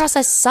aging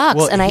process sucks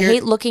Well, and I here-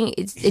 hate looking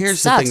it here's the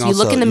sucks. thing You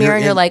look also, in the mirror you're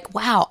and you're in- like,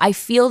 "Wow, I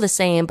feel the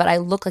same, but I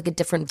look like a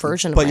different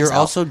version of But myself." you're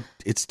also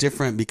it's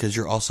different because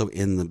you're also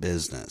in the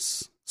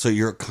business. So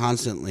you're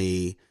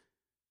constantly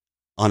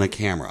on a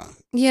camera.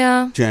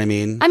 Yeah. Do you know what I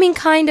mean? I mean,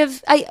 kind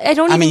of. I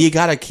don't I even mean, you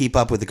got to keep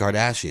up with the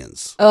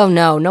Kardashians. Oh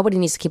no, nobody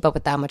needs to keep up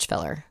with that much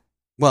filler.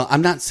 Well,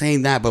 I'm not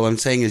saying that, but what I'm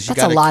saying is you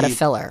That's got a to lot keep, of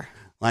filler.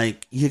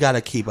 Like you got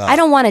to keep up. I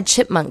don't want a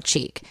chipmunk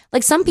cheek.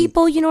 Like some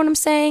people, you know what I'm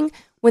saying?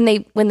 When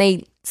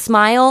they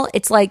smile,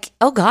 it's like,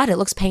 oh God, it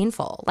looks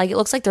painful. Like it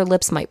looks like their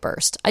lips might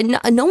burst.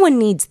 No one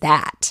needs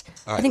that.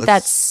 All right, I think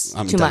let's- that's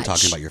I'm too done much.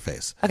 talking about your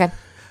face. Okay.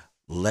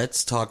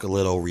 Let's talk a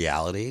little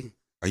reality.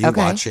 Are you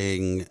Okay.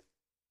 watching?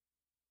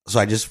 So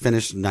I just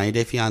finished 90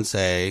 Day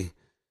Fiance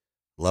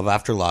Love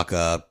After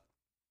Lockup,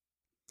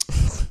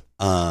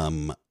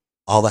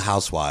 All the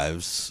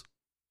Housewives.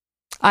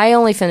 I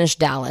only finished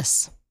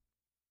Dallas.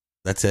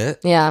 That's it?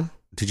 Yeah.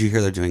 Did you hear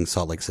they're doing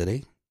Salt Lake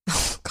City?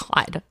 Oh,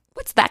 God.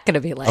 What's that going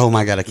to be like? Oh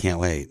my God, I can't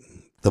wait.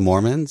 The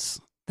Mormons?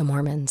 The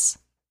Mormons.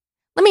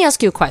 Let me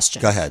ask you a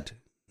question. Go ahead.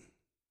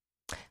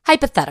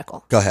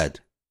 Hypothetical. Go ahead.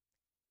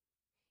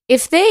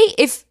 If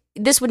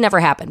this would never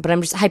happen, but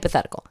I'm just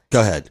hypothetical. Go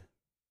ahead.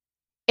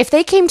 If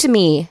they came to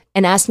me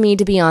and asked me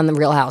to be on the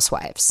Real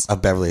Housewives.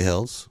 Of Beverly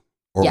Hills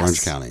or Yes.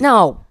 Orange County?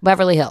 No,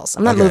 Beverly Hills.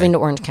 I'm not Okay. moving to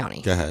Orange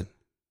County. Go ahead.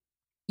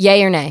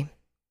 Yay or nay?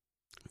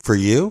 For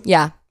you?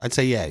 Yeah. I'd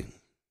say yay.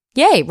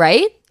 Yay,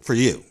 right? For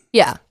you.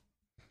 Yeah.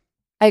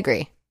 I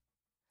agree.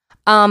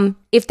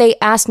 If they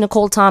asked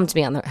Nicole Tom to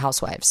be on the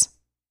Housewives.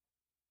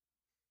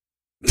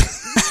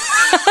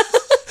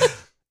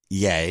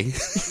 Yay.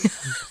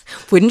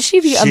 Wouldn't she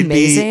be She'd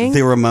amazing? be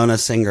the Ramona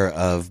Singer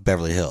of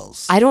Beverly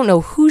Hills. I don't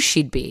know who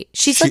she'd be.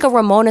 She's like a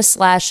Ramona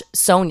 /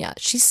 Sonia.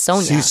 She's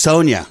Sonia. She's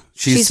Sonia.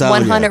 She's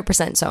Sonia.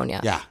 100%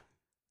 Sonia. Yeah.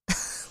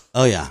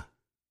 Oh, yeah.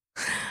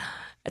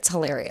 It's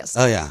hilarious.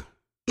 Oh, yeah.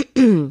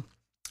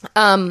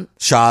 Um,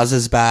 Shaw's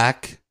is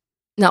back.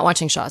 not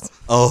watching Shaw's.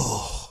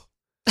 Oh,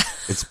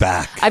 it's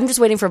back. I'm just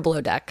waiting for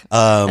Below Deck.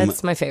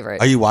 That's my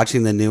favorite. Are you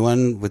watching the new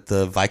one with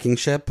the Viking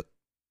ship?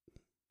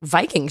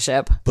 Viking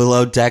ship.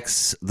 Below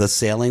Deck's the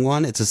sailing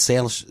one. It's a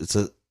sail. It's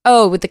a.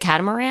 Oh, with the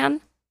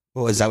catamaran?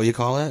 Oh, is that what you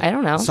call it? I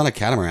don't know. It's not a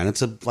catamaran.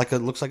 It's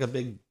looks like a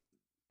big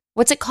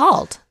What's it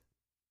called?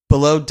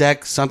 below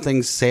deck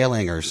something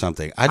sailing or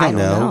something. I don't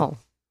know. know.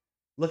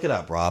 Look it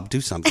up, Rob. Do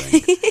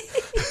something.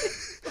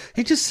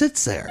 He just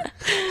sits there.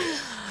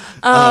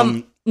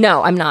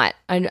 No, I'm not.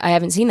 I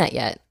haven't seen that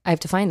yet. I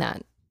have to find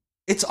that.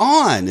 It's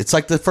on. It's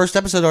like the first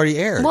episode already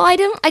aired. Well,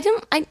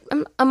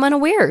 I'm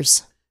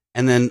unawares.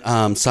 And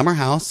then Summer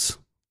House.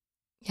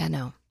 Yeah,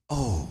 no.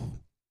 Oh,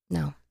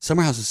 No.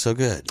 Summer House is so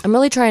good. I'm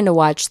really trying to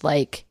watch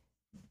like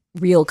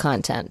real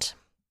content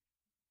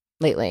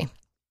lately.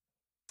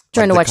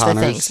 Trying to Like watch the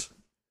Conners?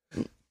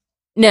 things.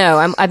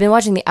 No, I've been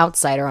watching The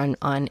Outsider on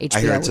HBO, I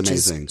hear it's which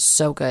amazing. is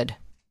so good.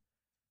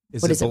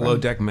 Is What it is it, Below Ron?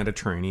 Deck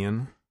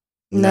Mediterranean?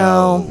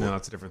 No. No,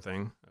 it's a different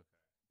thing.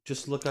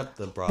 Just look up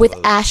the Bravo. With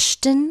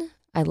Ashton,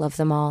 I love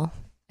them all.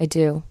 I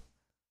do.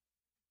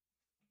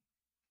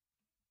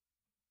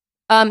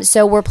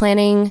 So we're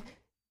planning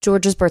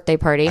George's birthday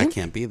party. I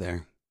can't be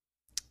there.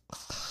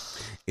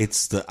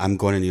 I'm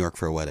going to New York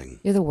for a wedding.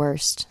 You're the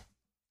worst.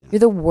 You're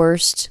the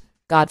worst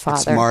godfather.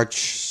 It's March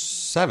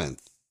 7th.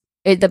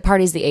 The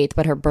party's the 8th,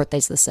 but her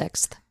birthday's the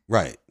 6th.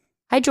 Right.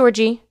 Hi,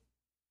 Georgie.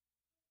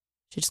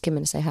 She just came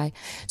in to say hi.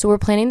 So we're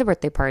planning the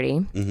birthday party.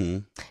 Mm-hmm.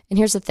 And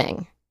here's the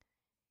thing.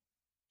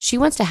 She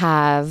wants to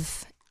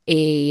have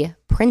a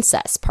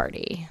princess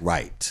party.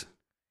 Right.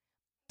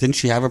 Didn't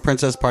she have a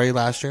princess party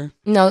last year?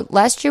 No,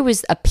 last year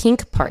was a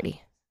pink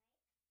party.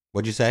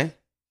 What'd you say?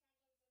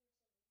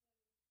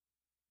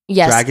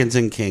 Yes. Dragons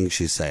and Kings,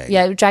 she's saying.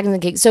 Yeah, Dragons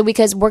and Cake. So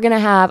because we're going to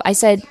have, I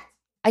said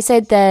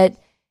that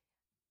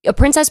a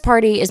princess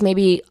party is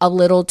maybe a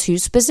little too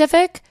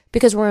specific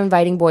because we're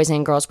inviting boys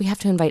and girls. We have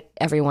to invite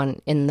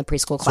everyone in the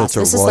preschool So class. it's a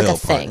This royal is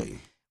like a party. thing.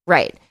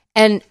 Right.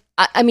 And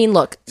I mean,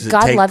 look, Does it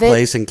God take love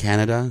place in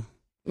Canada?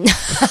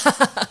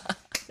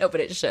 No, but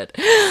it should.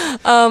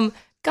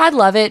 God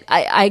love it.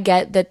 I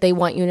get that they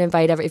want you to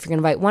invite if you're going to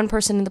invite one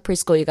person in the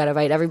preschool, you got to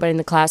invite everybody in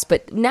the class.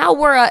 But now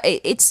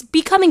it's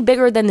becoming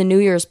bigger than the New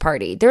Year's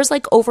party. There's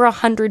like over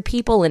 100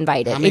 people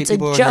invited. How many It's a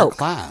people are in her joke.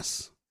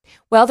 class?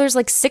 Well, there's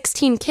like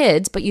 16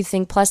 kids, but you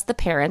think plus the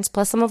parents,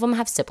 plus some of them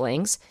have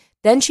siblings.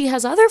 Then she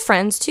has other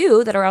friends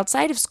too that are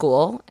outside of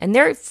school and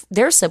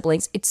their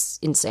siblings. It's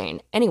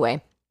insane.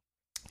 Anyway,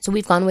 so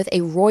we've gone with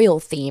a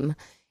royal theme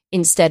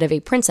instead of a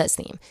princess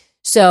theme.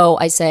 So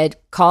I said,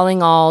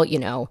 calling all,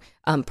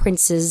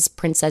 princes,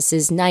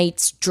 princesses,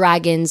 knights,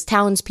 dragons,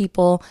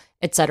 townspeople,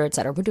 et cetera, et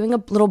cetera. We're doing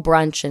a little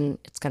brunch and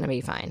it's going to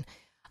be fine.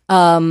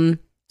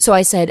 So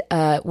I said,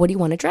 what do you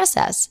want to dress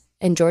as?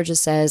 And Georgia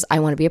says, I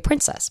want to be a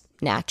princess.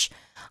 Natch.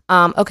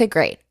 Okay,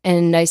 great.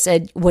 And I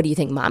said, what do you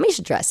think mommy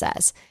should dress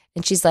as?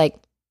 And she's like,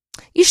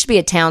 you should be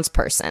a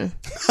townsperson.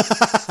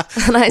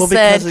 And I said,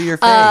 because of your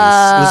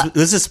face.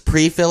 Was this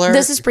pre-filler?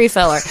 This is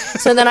pre-filler.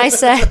 So then I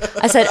said,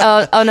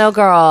 oh no,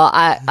 girl,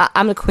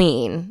 I'm the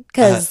queen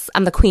because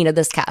I'm the queen of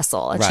this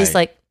castle. And she's Right.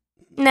 like,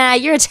 nah,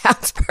 you're a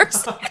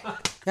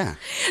townsperson. Yeah.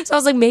 So I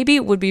was like, maybe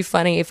it would be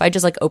funny if I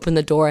just like open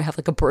the door, I have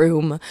like a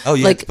broom, Oh,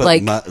 yeah. like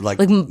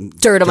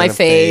dirt on my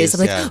face. I'm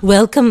like, yeah.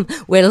 welcome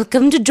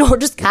to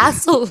George's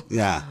castle.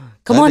 Yeah.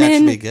 Come on That'd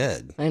in. actually be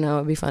good. I know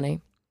it'd be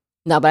funny.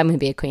 No, but I'm gonna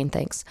be a queen.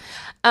 Thanks.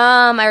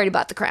 I already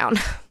bought the crown.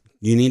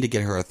 You need to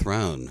get her a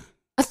throne.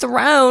 A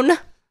throne.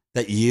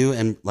 That you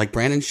and like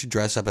Brandon should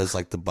dress up as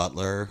like the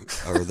butler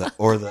or the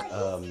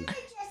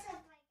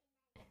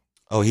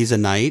Oh, he's a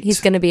knight?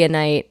 He's gonna be a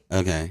knight.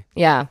 Okay.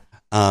 Yeah.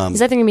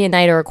 He's either gonna be a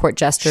knight or a court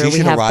jester. We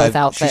have both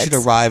outfits. She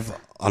should arrive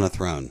on a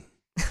throne.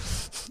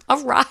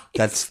 All right.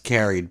 That's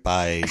carried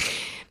by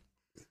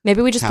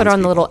Maybe we just put her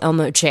on the little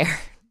townspeople. Elmo chair,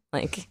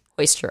 like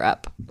hoist her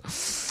up.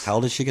 How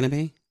old is she going to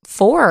be?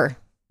 4.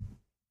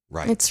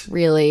 Right.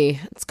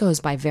 It goes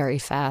by very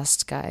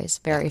fast, guys.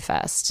 Very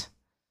fast.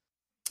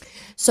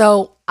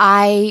 So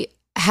I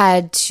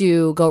had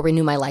to go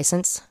renew my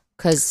license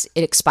because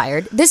it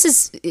expired.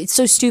 It's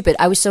so stupid.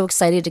 I was so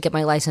excited to get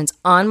my license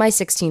on my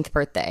 16th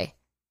birthday,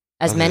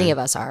 as many of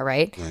us are,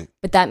 right?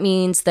 But that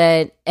means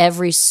that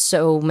every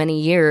so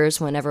many years,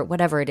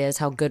 whatever it is,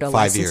 how good a 5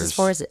 license years. is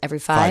for, is it every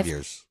 5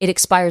 years. It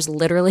expires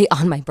literally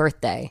on my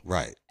birthday.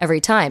 Right. Every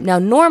time. Now,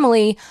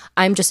 normally,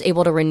 I'm just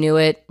able to renew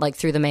it like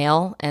through the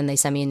mail, and they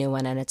send me a new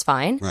one, and it's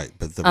fine. Right.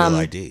 But the real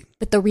ID.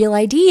 But the real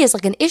ID is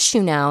like an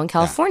issue now in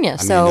California.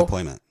 I mean, an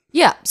appointment.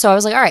 Yeah. So I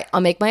was like, all right,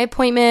 I'll make my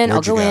appointment.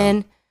 Where'd I'll go you go?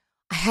 in.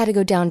 I had to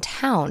go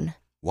downtown.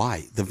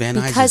 Why? The Van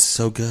Nuys Because is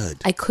so good.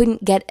 I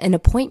couldn't get an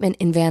appointment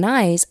in Van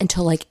Nuys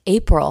until like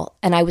April,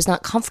 and I was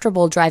not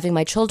comfortable driving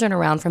my children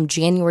around from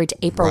January to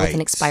April with an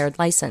Right. expired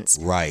license.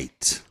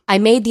 Right. I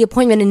made the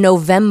appointment in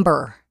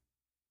November.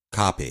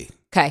 Copy.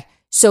 Okay.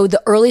 So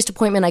the earliest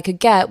appointment I could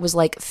get was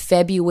like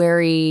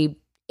February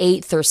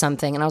 8th or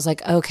something. And I was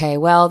like, okay,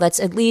 well,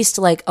 that's at least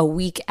like a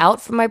week out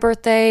from my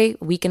birthday,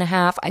 a week and a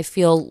half. I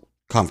feel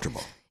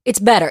Comfortable. it's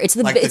better. It's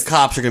the Like the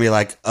cops are going to be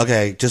like,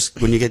 okay, just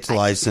when you get the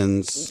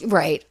license.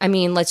 right. I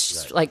mean, let's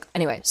just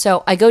anyway.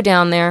 So I go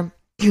down there.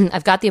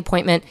 I've got the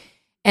appointment.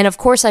 And of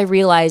course, I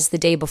realized the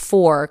day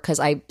before, because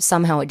it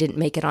didn't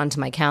make it onto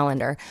my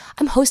calendar,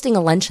 I'm hosting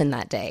a luncheon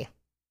that day.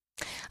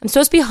 I'm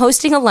supposed to be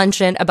hosting a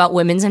luncheon about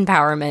women's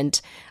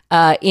empowerment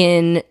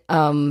in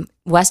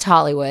West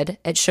Hollywood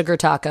at Sugar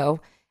Taco.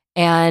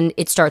 And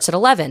it starts at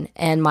 11.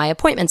 And my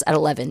appointment's at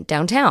 11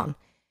 downtown.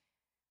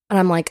 And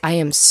I'm like, I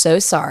am so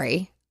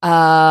sorry.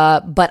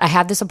 But I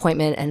have this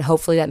appointment, and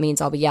hopefully that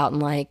means I'll be out in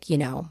like,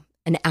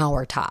 an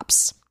hour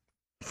tops.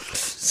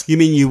 You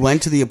mean you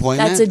went to the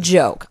appointment? That's a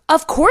joke.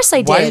 Of course I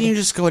did. Why didn't you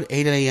just go at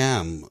 8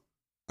 a.m.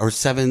 or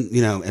 7,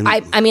 And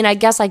I mean, I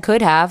guess I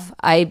could have.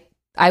 I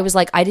was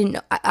like, I didn't,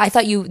 I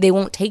thought they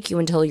won't take you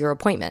until your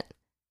appointment.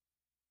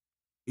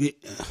 You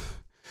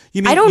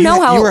mean I don't know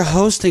how- you were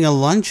hosting a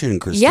luncheon,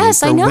 Christine. Yes,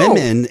 for I know.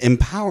 Women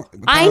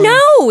I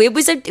know. It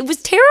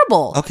was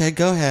terrible. Okay,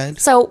 go ahead.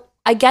 So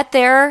I get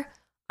there.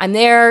 I'm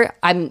there.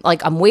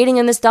 I'm waiting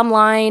in this dumb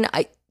line.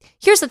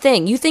 Here's the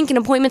thing. You think an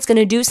appointment's going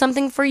to do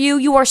something for you?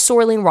 You are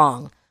sorely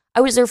wrong.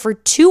 I was there for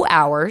 2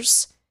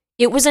 hours.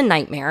 It was a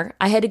nightmare.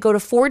 I had to go to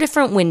 4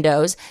 different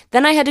windows.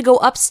 Then I had to go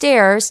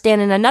upstairs, stand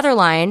in another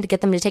line to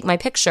get them to take my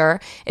picture,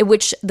 at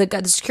which the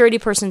security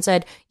person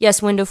said,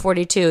 yes, window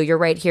 42, you're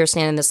right here,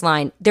 stand in this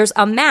line. There's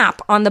a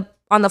map on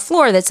the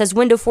floor that says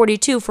window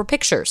 42 for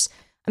pictures.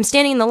 I'm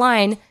standing in the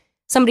line.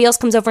 Somebody else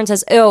comes over and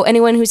says, oh,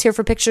 anyone who's here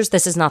for pictures,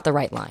 this is not the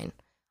right line.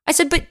 I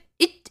said, but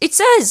it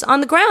says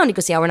on the ground. He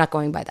goes, yeah, we're not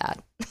going by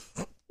that.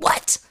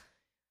 What?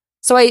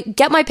 So I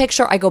get my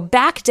picture. I go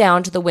back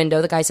down to the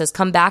window. The guy says,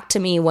 come back to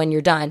me when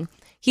you're done.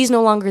 He's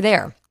no longer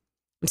there.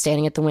 I'm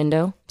standing at the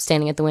window.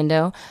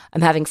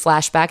 I'm having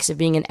flashbacks of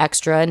being an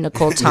extra in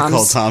Nicole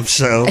Tom's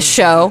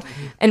show.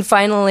 And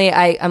finally,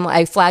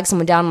 I flag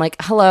someone down. I'm like,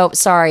 hello,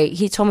 sorry.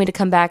 He told me to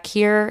come back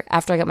here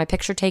after I got my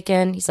picture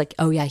taken. He's like,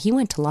 oh, yeah, he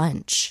went to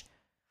lunch.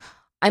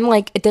 I'm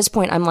like, at this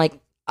point, I'm like,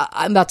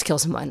 I'm about to kill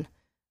someone.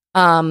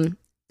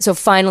 So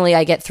finally,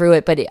 I get through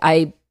it. But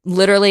I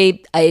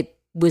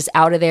was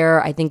out of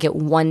there, I think at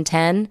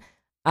 1:10.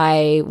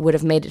 I would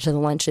have made it to the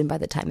luncheon by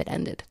the time it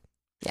ended.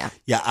 Yeah.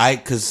 Yeah,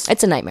 because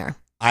it's a nightmare.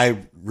 I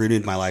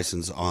renewed my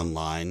license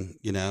online,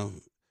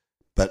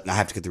 but I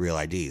have to get the real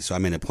ID. So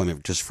I'm in an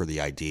appointment just for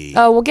the ID.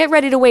 Oh, well, get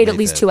ready to wait at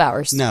least 2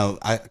 hours. No,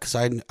 because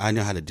I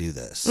know how to do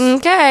this.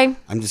 Okay.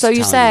 I'm just so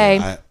you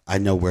telling say. I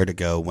know where to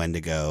go, when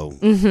to go.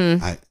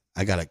 Mm-hmm.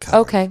 I got it covered.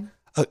 Okay.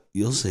 Oh,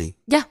 you'll see.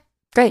 Yeah,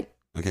 great.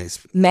 Okay.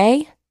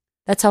 May?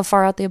 That's how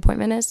far out the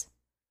appointment is?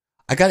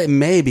 I got it in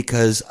May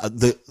because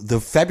the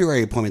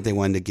February appointment they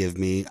wanted to give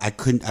me,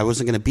 I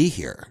wasn't going to be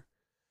here.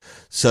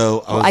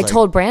 So I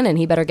told Brandon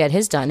he better get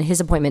his done. His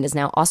appointment is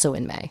now also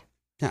in May.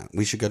 Yeah,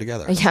 we should go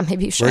together. Yeah,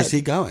 maybe you should. Where's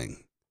he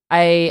going?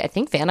 I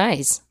think Van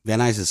Nuys. Van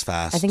Nuys is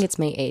fast. I think it's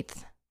May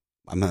 8th.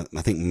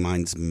 I think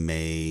mine's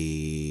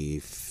May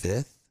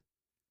 5th.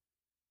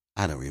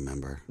 I don't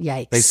remember.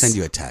 Yikes. They send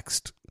you a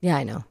text. Yeah,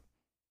 I know.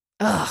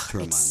 Ugh, To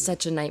remind it's me.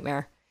 such a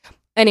nightmare.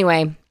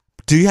 Anyway.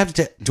 Do I have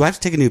to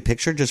take a new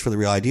picture just for the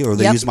real ID, or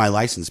they Yep. use my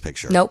license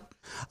picture? Nope.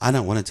 I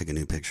don't want to take a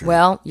new picture.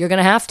 Well, you're going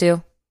to have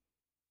to.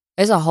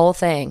 It's a whole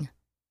thing.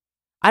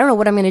 I don't know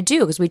what I'm going to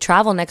do because we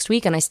travel next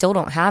week and I still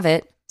don't have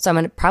it. So I'm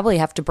going to probably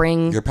have to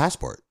bring your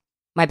passport.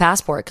 My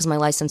passport because my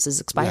license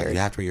is expired. Yeah, you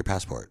have to bring your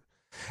passport.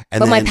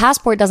 But my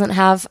passport doesn't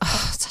have...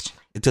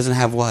 it doesn't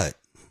have what?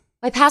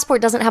 My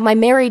passport doesn't have my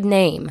married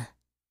name.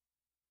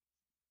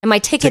 And my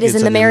ticket is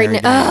in the married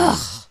name.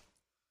 Ugh.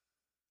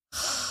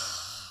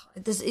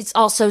 It's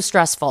all so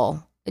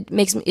stressful. It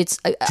makes me...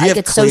 I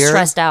get so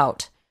stressed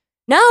out.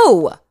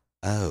 No!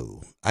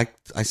 Oh, I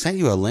sent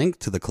you a link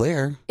to the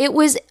Clear. It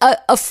was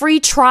a free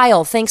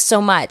trial. Thanks so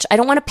much. I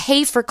don't want to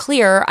pay for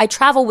Clear. I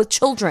travel with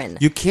children.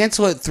 You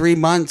cancel it 3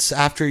 months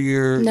after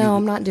No,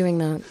 I'm not doing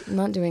that. I'm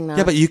not doing that.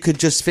 Yeah, but you could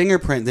just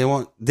fingerprint.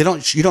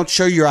 You don't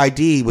show your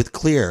ID with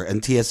Clear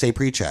and TSA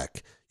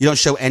PreCheck. You don't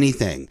show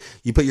anything.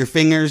 You put your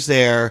fingers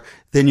there,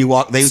 then you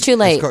walk. It's too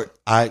late.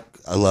 I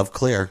love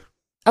Clear.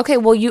 Okay,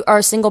 well, you are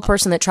a single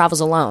person that travels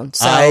alone.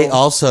 So I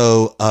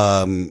also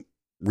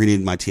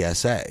renewed my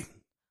TSA.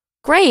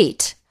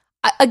 great.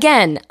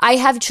 Again, I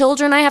have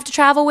children I have to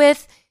travel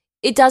with.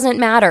 It doesn't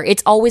matter.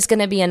 It's always going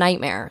to be a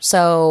nightmare.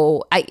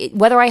 So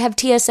whether I have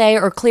TSA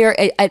or Clear,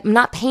 I'm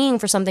not paying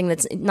for something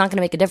that's not going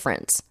to make a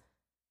difference.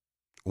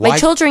 Why? My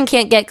children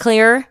can't get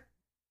Clear.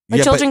 My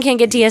Yeah, children but can't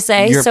get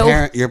TSA.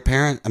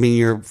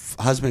 Your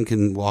husband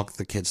can walk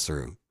the kids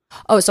through.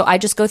 Oh, so I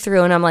just go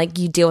through and I'm like,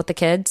 you deal with the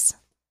kids?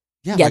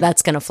 Yeah, Yeah, like,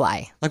 that's going to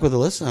fly. like with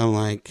Alyssa, I'm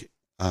like,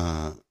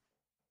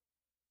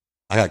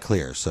 I got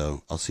Clear,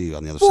 so I'll see you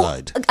on the other Well,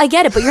 side. I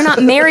get it, but you're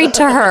not married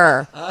to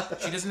her.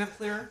 She doesn't have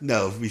Clear?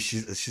 No,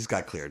 she's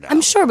got Clear now. I'm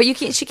sure, but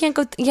she can't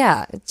go.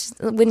 Yeah, it's just,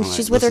 when I'm like,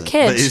 she's with her listen,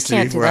 kids, but it she used to be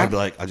can't do where I'd that. be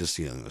like, I'll just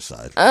see you on the other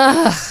side.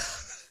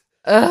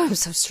 I'm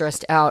so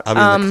stressed out.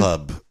 I'm in the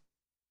club.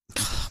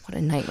 What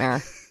a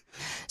nightmare.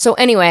 So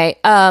anyway,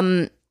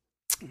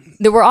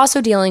 we're also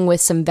dealing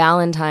with some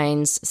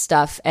Valentine's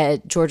stuff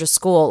at Georgia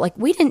school. Like,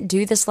 we didn't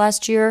do this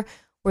last year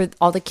where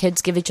all the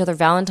kids give each other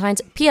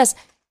Valentines. P.S.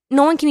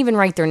 No one can even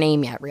write their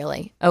name yet,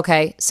 really.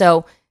 Okay,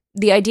 so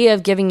the idea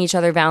of giving each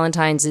other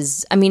Valentines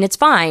is, I mean, it's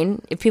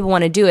fine if people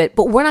want to do it,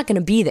 but we're not going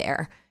to be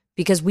there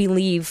because we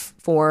leave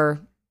for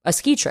a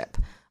ski trip.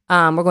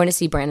 We're going to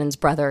see Brandon's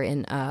brother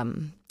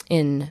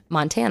in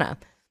Montana.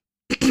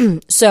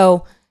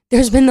 So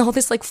there's been all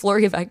this like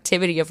flurry of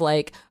activity of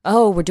like,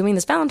 oh, we're doing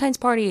this Valentine's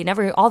party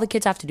and all the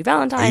kids have to do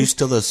Valentine's. Are you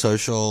still the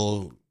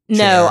social?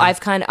 No,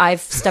 chair?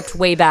 I've stepped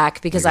way back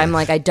because I'm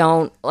like, I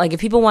don't like, if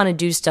people want to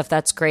do stuff,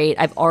 that's great.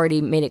 I've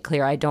already made it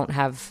clear I don't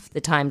have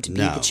the time to be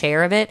the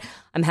chair of it.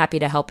 I'm happy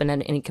to help in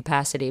any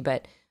capacity,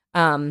 but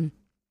I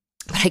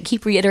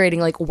keep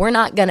reiterating like, we're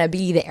not gonna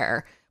be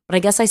there. But I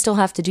guess I still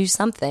have to do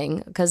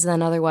something because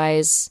then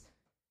otherwise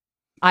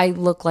I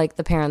look like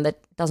the parent that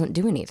doesn't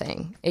do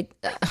anything.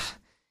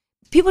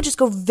 People just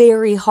go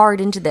very hard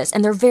into this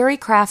and they're very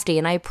crafty,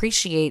 and I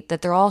appreciate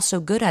that they're all so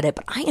good at it,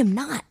 but I am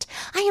not.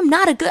 I am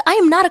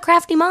not a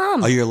crafty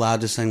mom. Are you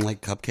allowed to sing like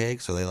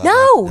cupcakes? Are they allowed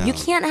No, that? you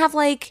can't have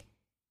like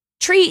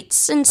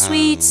treats and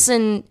sweets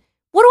and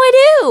what do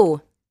I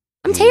do?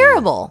 I'm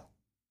terrible.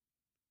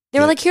 They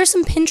were like, here's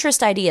some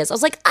Pinterest ideas. I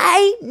was like,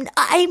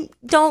 I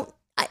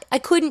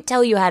couldn't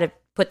tell you how to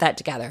put that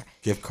together.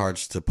 Gift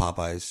cards to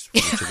Popeyes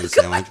for the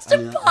chicken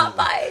sandwich.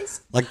 Popeyes.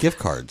 Like gift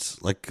cards,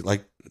 like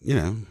you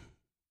know.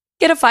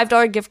 Get a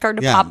 $5 gift card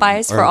to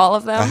Popeyes or for all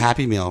of them. A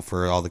Happy Meal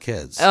for all the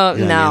kids. Oh, You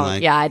know what no. I mean?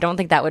 Like, Yeah, I don't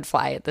think that would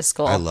fly at the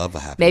school. I love a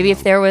Happy Maybe Meal.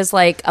 if there was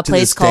like a To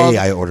place this called day,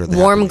 I order the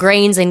Warm Happy Meal.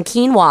 Grains and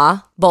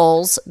Quinoa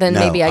Bowls, then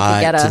No, maybe I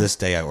could get To a... this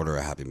day, I order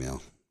a Happy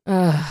Meal.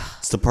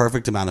 It's the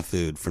perfect amount of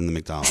food from the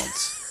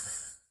McDonald's.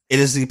 It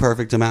is the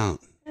perfect amount.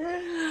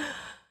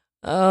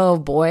 Oh,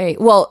 boy.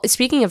 Well,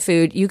 speaking of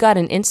food, you got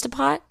an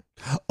Instapot?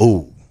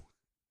 Oh,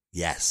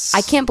 yes.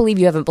 I can't believe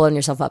you haven't blown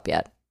yourself up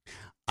yet.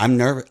 I'm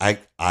nervous.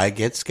 I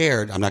get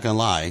scared. I'm not gonna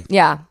lie.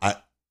 Yeah.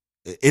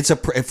 It's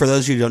for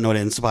those of you who don't know what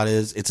an Instapot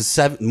is. It's a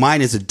 7.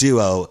 Mine is a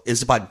Duo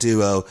Instapot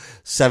Duo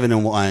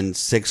 7-in-1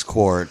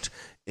 6-quart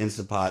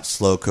Instapot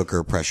slow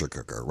cooker pressure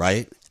cooker.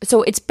 Right.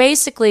 So it's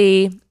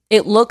basically,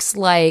 it looks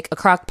like a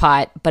crock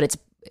pot, but it's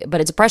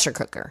a pressure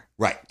cooker.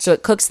 Right. So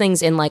it cooks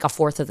things in like a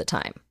fourth of the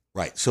time.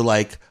 Right. So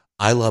like,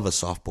 I love a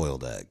soft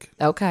boiled egg.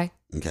 Okay.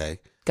 Okay.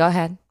 Go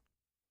ahead.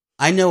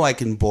 I know I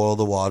can boil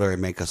the water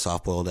and make a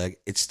soft boiled egg.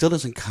 It still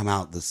doesn't come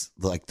out the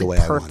way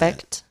I want it.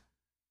 Perfect.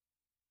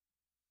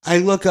 I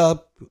look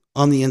up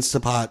on the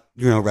Instapot,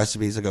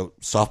 recipes. I go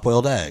soft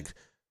boiled egg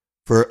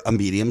for a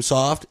medium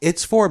soft.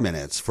 It's 4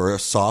 minutes for a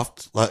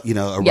soft,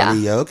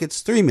 runny yolk.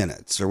 It's 3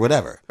 minutes or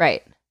whatever.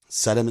 Right.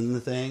 Set them in the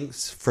thing.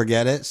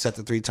 Forget it. Set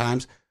the 3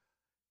 times.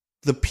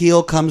 The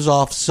peel comes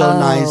off so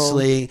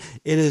nicely.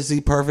 It is the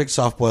perfect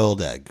soft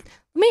boiled egg.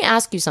 Let me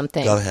ask you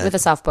something Go ahead. with a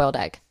soft boiled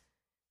egg.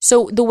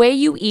 So the way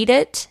you eat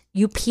it,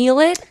 you peel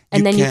it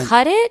and then you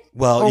cut it?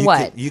 Well, or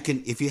what? You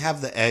can if you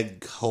have the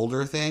egg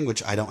holder thing,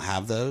 which I don't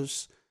have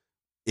those.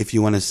 If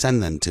you want to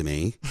send them to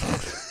me,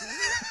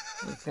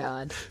 Oh,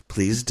 God.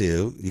 please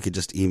do. You could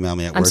just email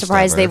me at I'm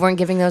surprised they worstever. weren't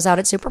giving those out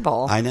at Super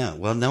Bowl. I know.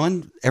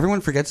 Well,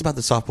 everyone forgets about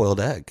the soft boiled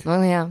egg.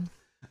 Oh, yeah.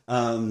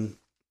 Are Um,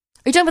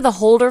 you talking about the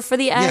holder for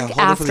the egg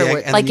holder for the egg,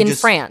 afterward? and like then in you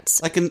just- France?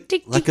 like in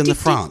Tick, like tick, in the tick,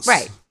 tick. France,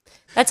 Right.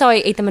 That's how I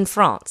ate them in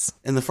France.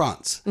 In the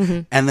France,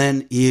 Mm-hmm. and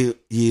then you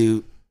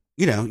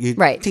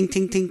Right. ting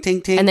ting ting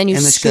ting ting, And then you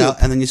the scoop. shell,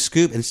 and then you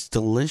scoop, and it's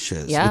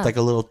delicious. Yeah. With like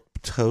a little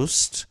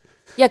toast.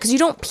 Yeah, because you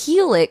don't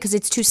peel it because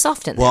it's too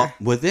soft in Well, there.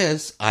 with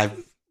this, I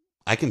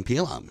can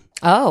peel them,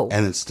 Oh.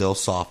 and it's still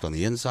soft on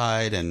the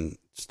inside, and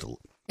still.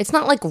 It's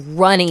not like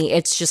runny.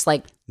 It's just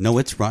like, No,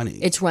 it's runny.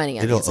 it's runny.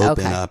 It'll Okay.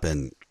 open up,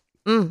 and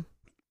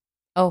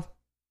Oh,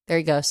 there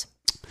he goes.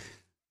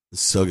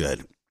 it's so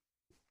good.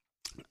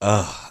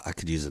 Ugh, I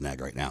could use an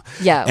egg right now.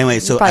 Yeah. Anyway,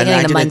 you're so probably and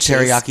I getting did the a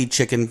munchies. teriyaki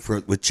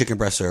chicken with chicken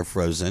breasts that are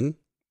frozen.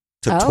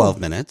 Took Oh. 12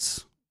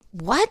 minutes.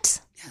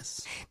 What?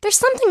 Yes. There's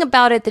something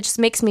about it that just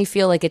makes me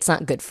feel like it's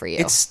not good for you.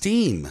 It's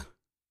steam.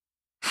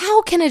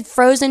 How can a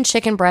frozen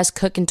chicken breast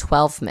cook in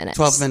 12 minutes?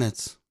 12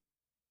 minutes.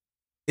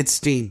 It's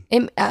steam.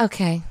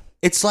 Okay.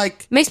 It's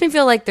like Makes me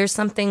feel like there's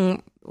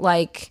something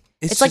like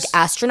it's like just-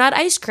 astronaut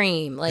ice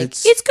cream. Like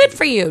It's- it's good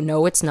for you.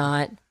 No, it's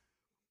not.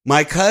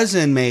 my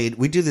cousin made.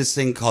 We do this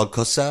thing called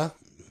kosa.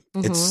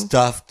 It's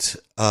stuffed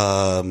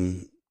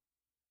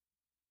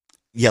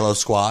yellow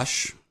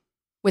squash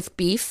With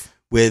beef.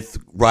 with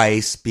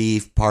rice,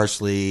 beef,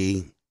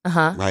 parsley,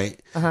 Uh-huh. right?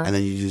 Uh-huh. And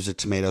then you use a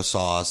tomato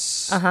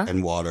sauce Uh-huh.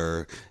 and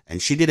water.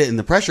 And she did it in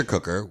the pressure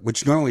cooker,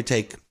 which normally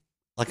take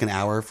like an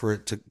hour for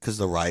it to, because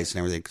the rice and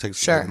everything it takes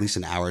Sure. at least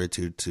an hour or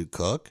two to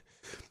cook.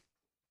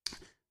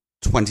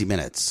 20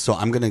 minutes. So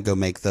I'm going to go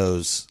make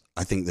those.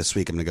 I think this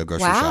week I'm going to go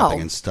grocery Wow.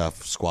 shopping and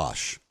stuff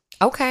squash.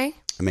 Okay.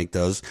 I make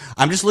those.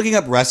 I'm just looking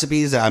up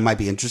recipes that I might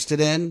be interested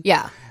in.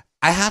 Yeah.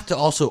 I have to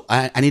also,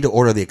 I need to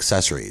order the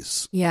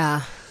accessories.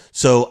 Yeah.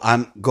 So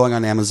I'm going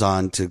on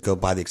Amazon to go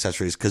buy the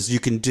accessories because you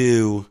can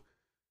do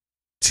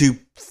 2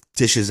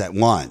 dishes at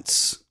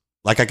once.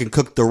 Like I can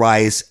cook the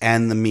rice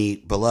and the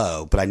meat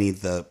below, but I need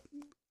the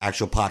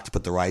actual pot to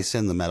put the rice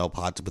in, the metal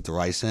pot to put the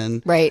rice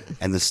in, Right.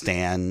 and the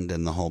stand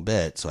and the whole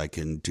bit so I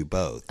can do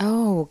both.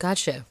 Oh,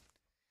 gotcha.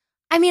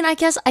 I mean, I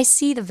guess I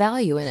see the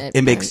value in it.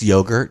 It makes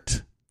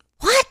yogurt.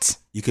 What?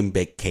 You can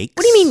bake cakes.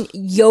 What do you mean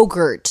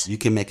yogurt? You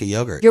can make a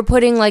yogurt. You're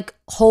putting like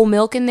whole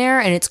milk in there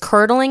and it's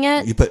curdling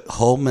it? You put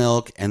whole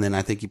milk, and then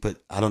I think you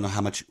put, I don't know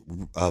how much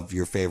of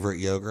your favorite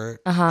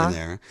yogurt in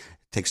there. It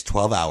takes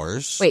 12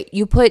 hours. Wait,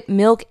 you put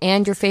milk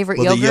and your favorite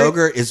Well, yogurt? the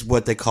yogurt is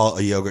what they call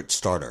a yogurt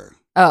starter.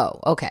 Oh,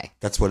 okay.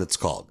 That's what it's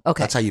called.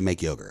 Okay. That's how you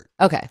make yogurt.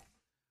 Okay.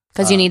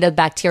 Because you need a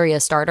bacteria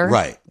starter?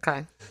 Right.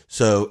 Okay.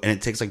 So, and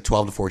it takes like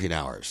 12 to 14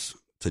 hours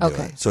to do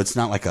Okay. it. So it's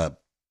not like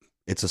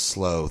it's a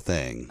slow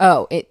thing.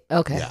 Oh,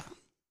 okay. Yeah.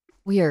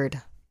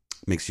 Weird.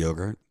 Makes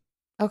yogurt.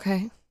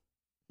 Okay.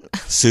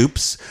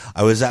 Soups.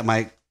 I was at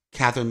my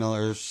Catherine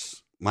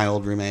Miller's, my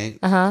old roommate.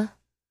 Uh-huh.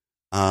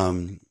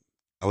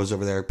 I was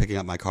over there picking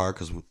up my car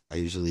because I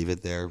usually leave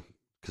it there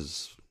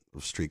because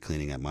of street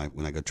cleaning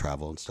when I go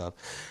travel and stuff.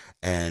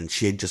 And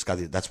she had just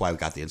that's why I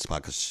got the Instapot,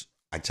 because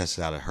I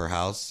tested out at her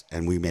house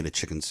and we made a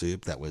chicken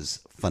soup that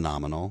was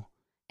phenomenal.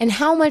 And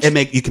how much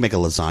You can make a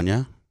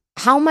lasagna.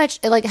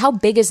 how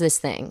big is this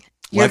thing?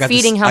 You're Well,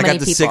 feeding how many I got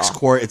the people? 6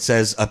 quart. It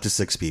says up to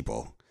 6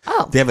 people.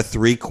 Oh. They have a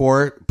 3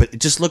 quart, but it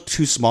just looked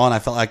too small, and I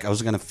felt like I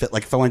was going to fit.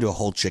 Like if I want to do a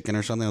whole chicken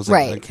or something, I was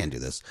like, Right. I can't do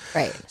this.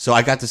 Right. So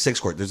I got the 6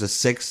 quart. There's a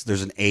 6,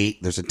 there's an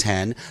 8, there's a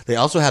 10. They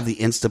also have the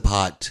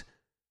Instapot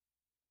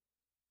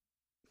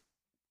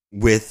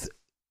with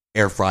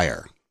air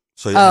fryer,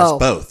 so it has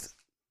both.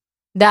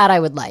 That I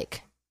would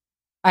like.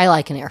 I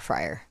like an air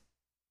fryer.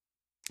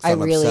 So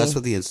I'm really- obsessed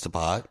with the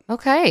Instapot.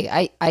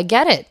 Okay. I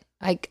get it.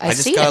 I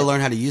just see gotta it. learn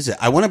how to use it.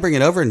 I want to bring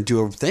it over and do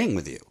a thing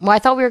with you. Well, I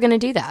thought we were going to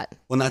do that.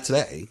 Well, not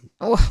today.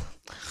 Oh,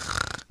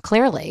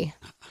 clearly,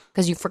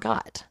 because you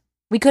forgot.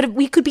 We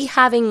could be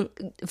having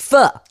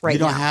pho right We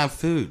don't now. have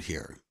food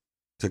here.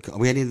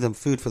 We need the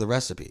food for the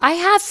recipe. I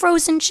have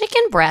frozen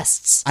chicken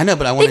breasts. I know,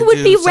 but I want They to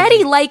would be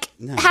ready like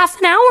No. half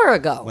an hour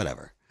ago.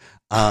 Whatever.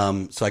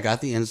 So I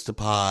got the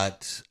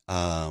Instapot.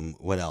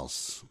 What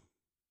else?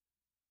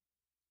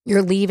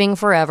 You're leaving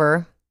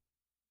forever.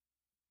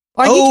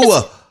 Or you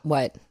just-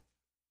 what?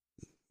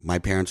 My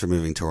parents are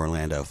moving to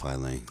Orlando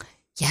finally.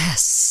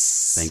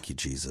 Yes. Thank you,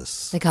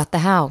 Jesus. They got the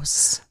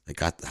house.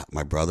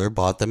 My brother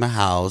bought them a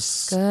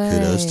house. Good.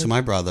 Kudos to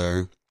my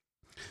brother.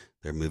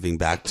 They're moving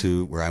back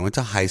to where I went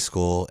to high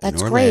school in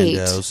That's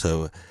Orlando. great.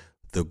 So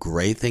the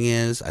great thing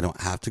is I don't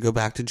have to go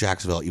back to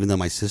Jacksonville. Even though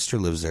my sister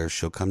lives there,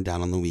 she'll come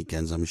down on the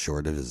weekends, I'm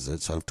sure, to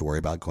visit. So I don't have to worry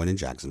about going to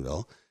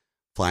Jacksonville.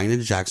 Flying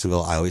into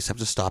Jacksonville, I always have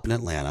to stop in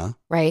Atlanta.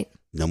 Right.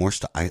 No more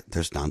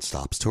there's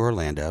nonstops to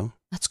Orlando.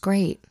 That's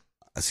great.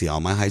 I see all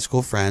my high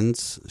school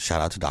friends.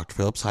 Shout out to Dr.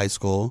 Phillips High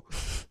School.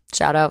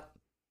 Shout out.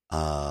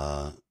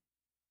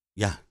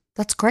 Yeah.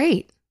 That's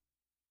great.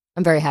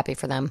 I'm very happy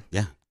for them.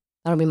 Yeah.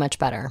 That'll be much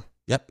better.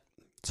 Yep.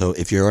 So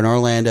if you're in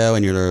Orlando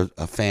and you're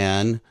a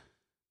fan,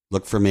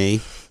 look for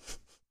me.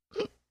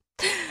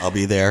 I'll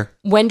be there.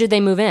 When did they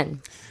move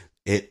in?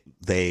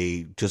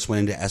 They just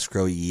went into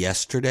escrow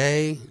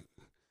yesterday.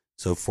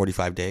 So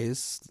 45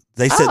 days.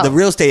 They said the Oh.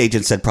 real estate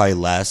agent said probably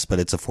less, but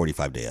it's a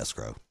 45-day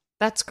escrow.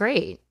 That's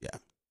great. Yeah.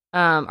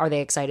 Are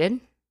they excited?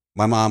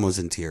 My mom was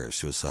in tears.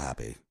 She was so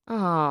happy.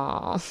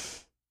 Oh,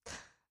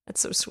 that's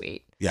so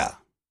sweet. Yeah.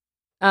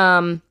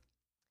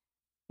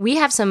 We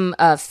have some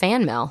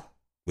fan mail.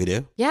 We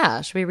do?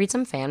 Yeah, should we read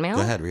some fan mail?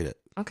 Go ahead, read it.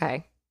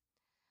 Okay.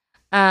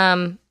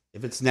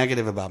 If it's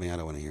negative about me, I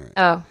don't want to hear it.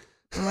 Oh,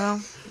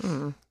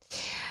 well,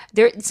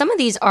 there. Some of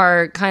these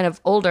are kind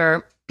of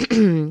older,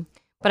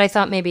 but I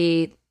thought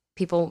maybe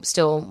people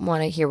still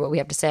want to hear what we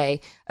have to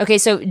say. Okay,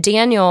 so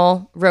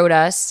Daniel wrote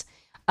us.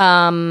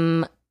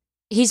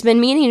 He's been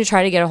meaning to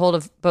try to get a hold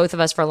of both of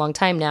us for a long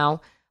time now,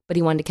 but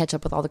he wanted to catch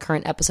up with all the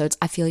current episodes.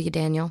 I feel you,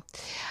 Daniel.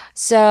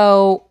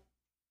 So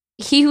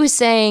he was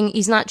saying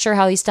he's not sure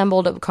how he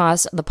stumbled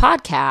across the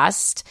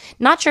podcast.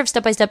 Not sure if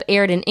Step by Step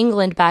aired in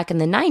England back in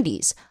the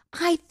 90s.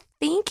 I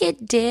think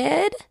it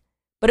did,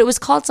 but it was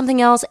called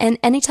something else. And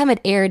anytime it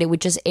aired, it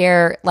would just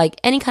air like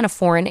any kind of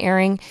foreign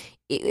airing.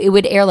 it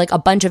would air like a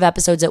bunch of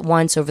episodes at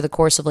once over the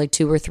course of like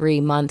 2 or 3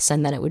 months,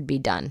 and then it would be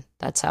done.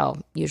 That's how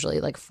usually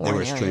like They foreign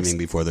were airings- streaming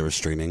before they were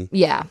streaming.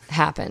 Yeah,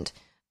 happened.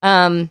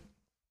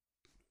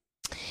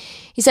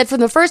 He said, from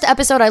the first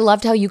episode, I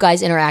loved how you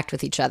guys interact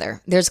with each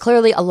other. There's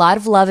clearly a lot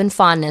of love and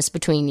fondness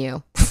between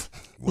you.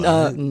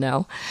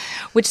 No.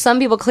 Which some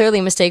people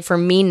clearly mistake for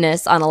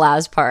meanness on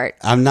Alau's part.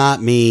 I'm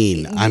not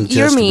mean. I'm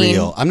You're just mean.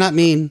 real. I'm not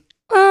mean.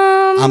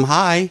 I'm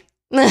high.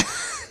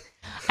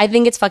 I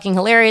think it's fucking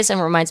hilarious and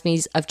reminds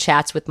me of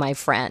chats with my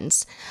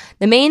friends.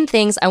 The main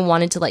things I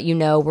wanted to let you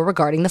know were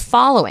regarding the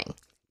following.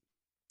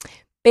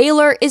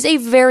 Baylor is a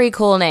very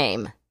cool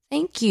name.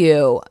 Thank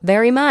you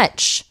very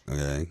much.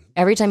 Okay.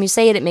 Every time you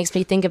say it, it makes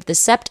me think of the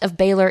Sept of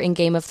Baylor in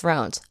Game of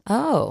Thrones.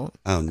 Oh,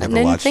 Oh, I never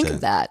didn't watched think it.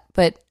 of that,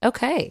 but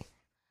okay.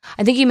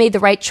 I think you made the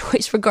right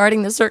choice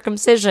regarding the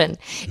circumcision.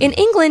 In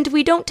England,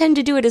 we don't tend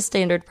to do it as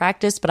standard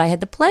practice, but I had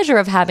the pleasure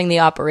of having the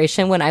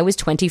operation when I was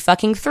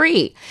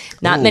 23.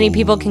 Not many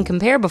people can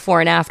compare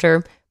before and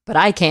after, but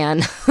I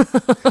can.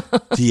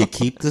 Do you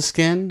keep the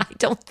skin? I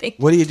don't think.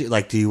 What do you do?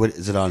 Like, what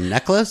is it on a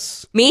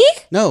necklace? Me?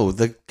 No,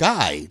 the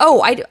guy.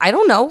 Oh, I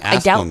don't know. I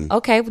Ask doubt. him.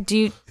 Okay,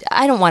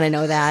 I don't want to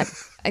know that.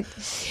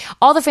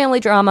 All the family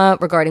drama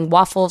regarding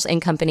Waffles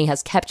and Company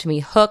has kept me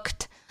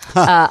hooked.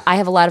 I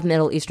have a lot of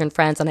Middle Eastern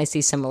friends, and I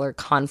see similar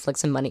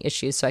conflicts and money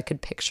issues, so I could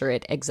picture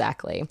it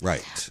exactly.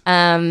 Right.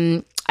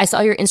 I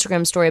saw your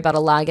Instagram story about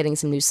Alaa getting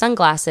some new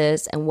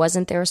sunglasses, and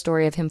wasn't there a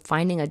story of him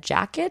finding a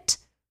jacket?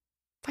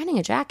 Finding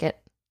a jacket?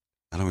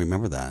 I don't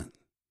remember that.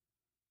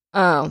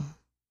 Oh.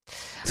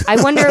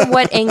 I wonder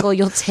what angle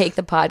you'll take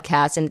the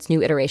podcast in its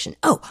new iteration.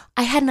 Oh,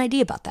 I had an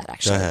idea about that,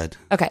 actually. Go ahead.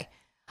 Okay.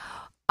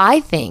 I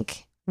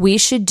think we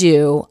should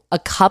do a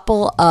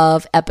couple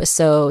of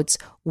episodes,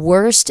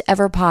 worst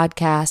ever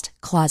podcast,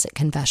 Closet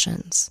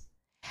Confessions.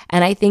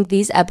 And I think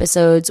these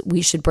episodes,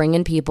 we should bring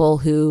in people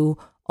who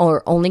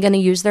are only going to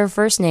use their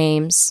first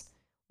names.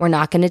 We're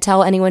not going to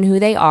tell anyone who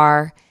they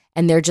are.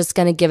 And they're just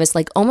going to give us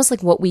like almost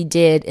like what we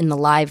did in the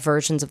live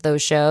versions of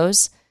those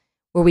shows,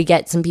 where we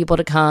get some people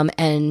to come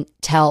and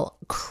tell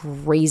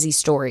crazy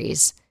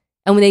stories.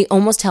 And they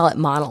almost tell it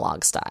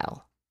monologue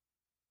style.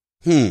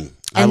 And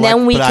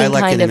then we I can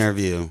like kind an of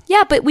interview.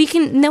 Yeah, but we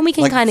can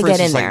Like, kind of for get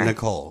in instance, there. Like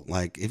Nicole,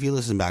 like if you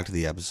listen back to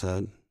the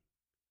episode,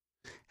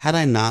 had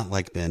I not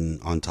like been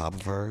on top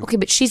of her, Okay,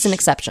 but she's an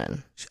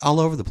exception. she's all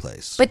over the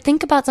place. But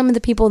think about some of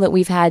the people that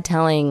we've had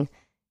telling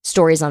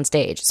stories on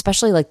stage,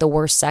 especially like the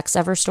worst sex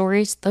ever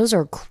stories. Those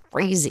are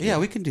crazy. yeah,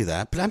 we can do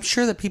that. But I'm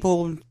sure that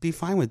people will be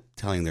fine with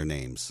telling their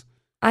names.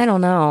 I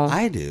don't know.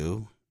 I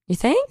do. You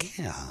think?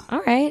 Yeah.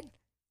 All right.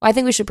 Well, I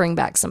think we should bring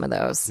back some of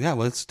those. Yeah,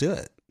 well, let's do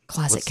it.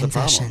 Closet What's the problem?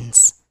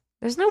 Confessions.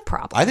 There's no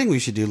problem. I think we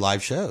should do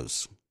live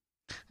shows.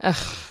 Ugh.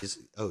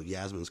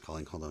 Yasmin's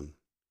calling. Hold on.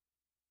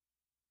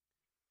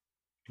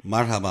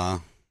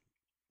 Marhaba.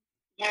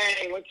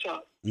 Hey, what's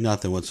up?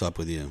 Nothing. What's up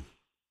with you?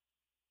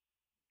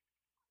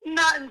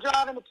 Nothing.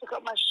 Driving to pick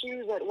up my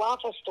shoes at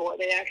Waffle Store.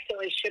 They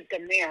accidentally shipped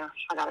them there.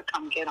 I gotta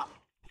come get them.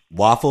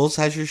 Waffles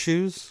has your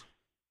shoes?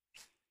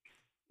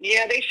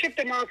 Yeah, they shipped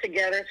them all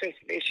together, so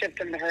they shipped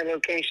them to her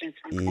location.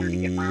 So I'm going to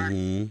get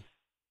mine.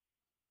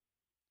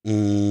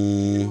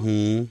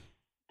 Mm-hmm.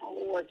 Oh,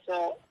 what's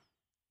up?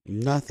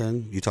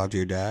 Nothing. You talked to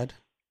your dad?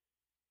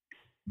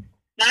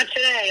 Not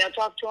today. I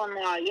talked to him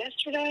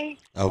yesterday.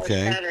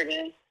 Okay. Or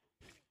Saturday.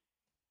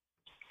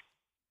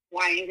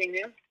 Why? Anything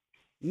new?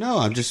 No,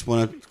 I just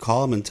want to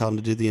call him and tell him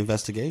to do the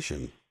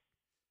investigation.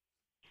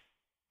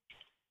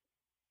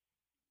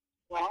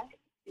 Well,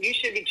 you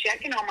should be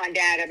checking on my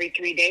dad every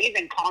 3 days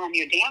and calling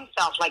your damn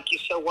self like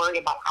you're so worried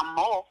about a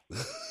mole.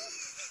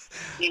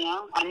 You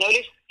know, I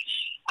noticed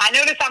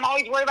I'm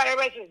always worried about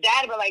everybody else's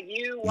dad, but like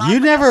you. You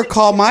never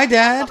call my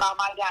dad. About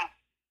my dad.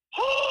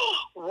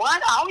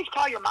 What? I always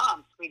call your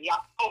mom, sweetie. I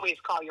always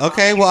call your mom.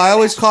 Okay, well, I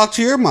always talk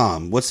to your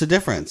mom. What's the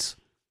difference?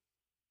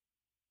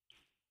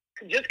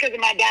 Just because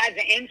my dad's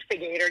an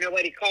instigator,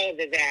 nobody calls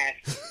his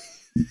ass.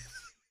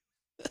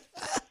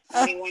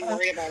 Only one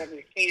worried about him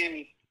is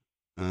Tammy.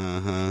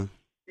 Uh-huh.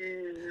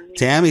 Mm-hmm.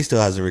 Tammy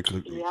still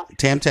hasn't. Yeah.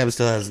 Tam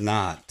still has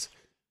not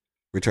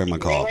returned my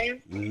call.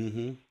 Really?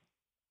 Mm-hmm.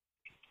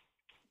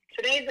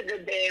 Today's a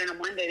good day on a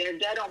Monday. They're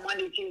dead on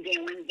Monday, Tuesday,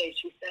 and Wednesday,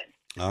 she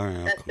said. All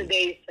right. That's Cool. the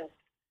days. So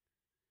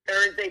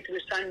Thursday through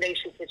Sunday,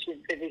 she said she's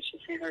busy. She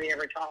can't really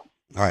ever talk.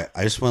 All right.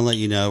 I just want to let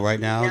you know right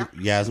now, Yeah.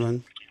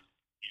 Yasmin,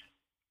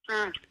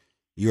 Mm.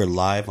 you are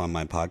live on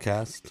my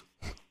podcast.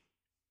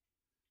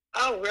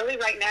 Oh, really?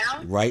 Right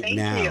now? Right Thank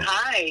now. You.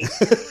 Hi.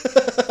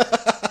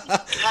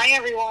 Hi,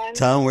 everyone.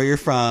 Tell them where you're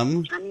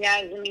from. I'm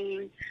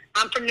Yasmin.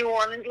 I'm from New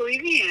Orleans,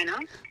 Louisiana.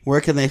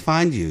 Where can they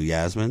find you,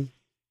 Yasmin?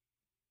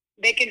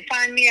 They can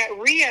find me at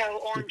Rio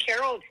on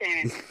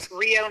Carrollton,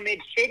 Rio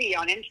Mid-City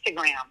on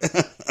Instagram.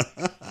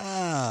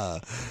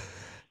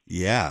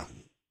 Yeah.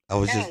 I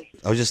was Yes.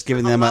 just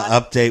giving them an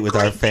update with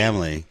our Great.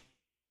 family.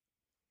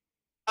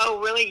 Oh,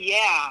 really?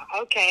 Yeah.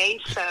 Okay.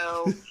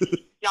 So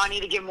y'all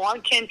need to give more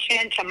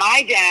attention to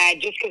my dad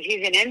just because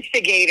he's an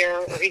instigator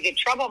or he's a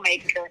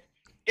troublemaker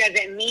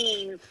doesn't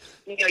mean,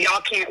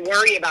 y'all can't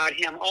worry about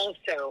him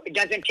also. It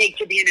doesn't take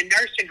to be in a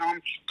nursing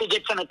home to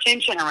get some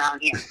attention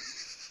around here.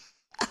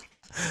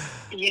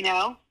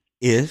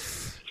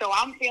 If. So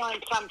I'm feeling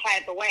some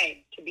type of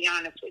way, to be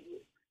honest with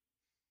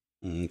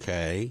you.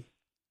 Okay.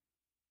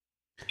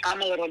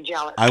 I'm a little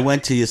jealous. I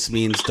went to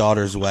Yasmin's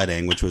daughter's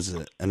wedding, which was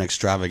an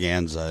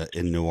extravaganza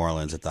in New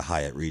Orleans at the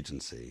Hyatt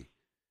Regency.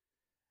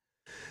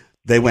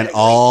 They went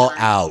all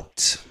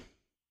out.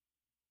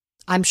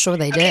 I'm sure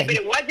they Okay, did. but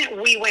it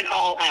wasn't we went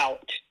all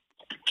out.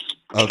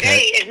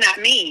 Okay. They is not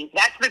me.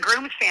 That's the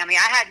groom's family.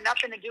 I had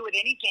nothing to do with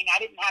anything. I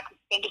didn't have to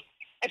spend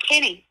a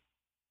penny.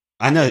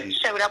 I know.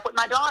 Showed up with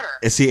my daughter.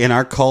 See, in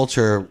our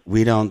culture,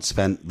 we don't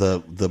spend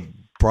the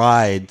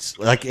bride's,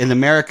 like in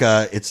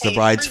America, it's the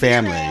bride's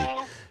family.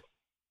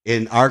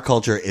 In our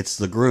culture, it's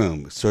the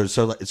groom. So it's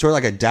sort of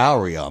like a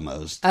dowry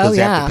almost. Oh, Because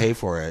they have yeah. to pay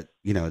for it.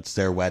 It's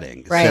their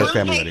wedding. It's Right. their Groom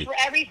family pays wedding. for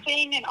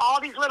everything and all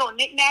these little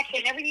knickknacks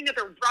and everything that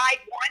the bride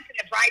wants and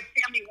the bride's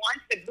family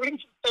wants. The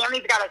groom's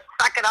family's got to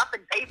suck it up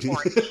and pay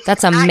for it.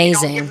 That's Now you don't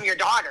amazing. give them your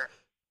daughter.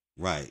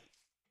 Right.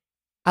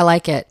 I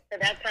like it. So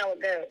that's how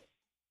it goes.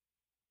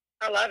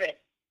 I love it.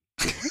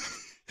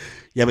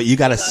 Yeah, but you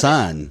got a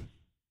son.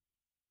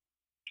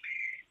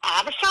 I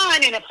have a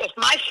son, and if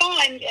my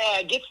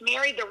son gets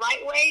married the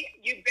right way,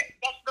 you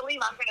best believe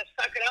I'm going to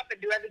suck it up and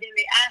do everything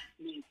they ask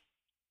me.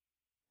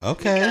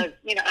 Okay.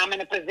 Because, I'm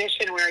in a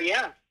position where,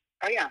 yeah.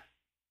 Oh, yeah.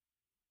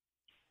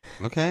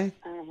 Okay.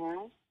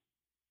 Uh-huh.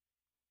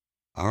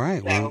 All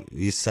right. Well,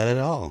 you said it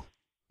all.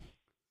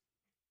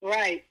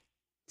 Right.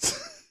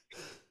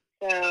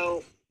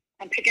 So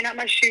I'm picking up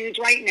my shoes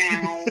right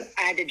now.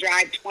 I had to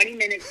drive 20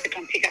 minutes to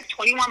come pick up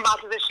 21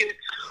 boxes of shoes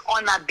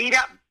on my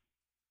beat-up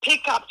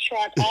pickup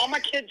truck. All my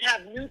kids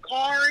have new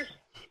cars,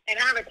 and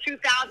I have a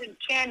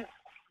 2010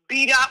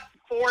 beat-up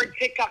Ford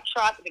pickup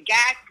truck. The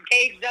gas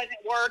gauge doesn't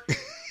work.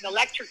 The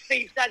electric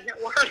seat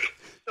doesn't work.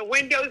 The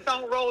windows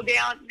don't roll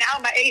down. Now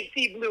my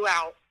AC blew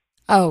out.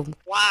 Oh,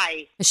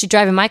 Why? is she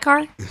driving my car?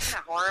 Isn't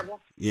that horrible?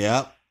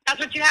 Yep. That's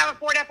what you have a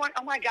Ford F1?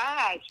 Oh, my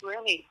gosh,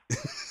 really?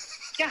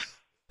 Yeah,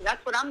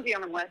 that's what I'm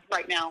dealing with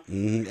right now.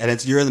 And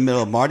you're in the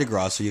middle of Mardi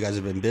Gras, so you guys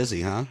have been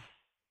busy, huh?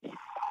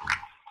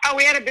 Oh,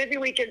 we had a busy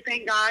weekend,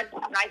 thank God.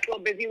 Nice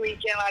little busy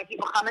weekend. A lot of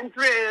people coming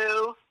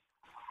through.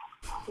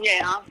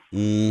 Yeah.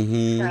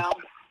 Mm-hmm. So,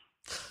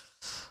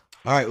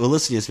 All right. Well,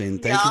 listen, Yasmin,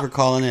 thank you Yeah. for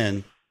calling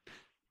in.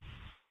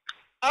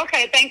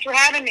 okay, thanks for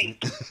having me.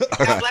 All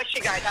God right. bless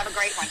you guys. Have a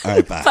great one. All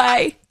right, bye.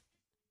 Bye.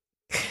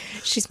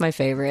 She's my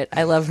favorite.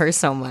 I love her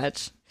so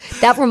much.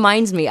 That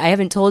reminds me, I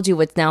haven't told you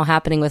what's now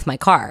happening with my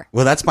car.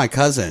 Well, that's my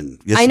cousin.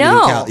 I Yasmin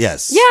know.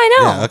 Yes. Yeah, I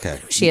know. Yeah, okay.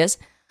 She is.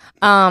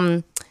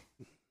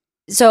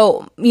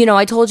 So,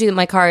 I told you that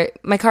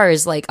my car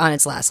is like on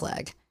its last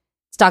leg.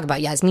 Let's talk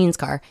about Yasmin's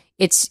car.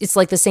 It's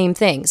like the same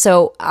thing.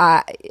 So,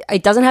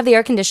 it doesn't have the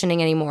air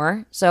conditioning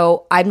anymore.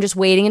 So, I'm just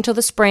waiting until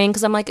the spring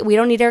because I'm like, we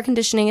don't need air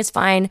conditioning. It's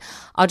fine.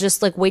 I'll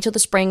just like wait till the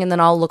spring and then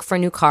I'll look for a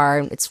new car.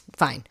 It's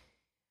fine.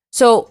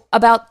 So,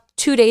 about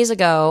 2 days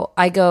ago,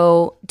 I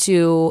go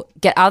to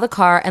get out of the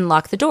car and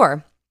lock the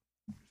door.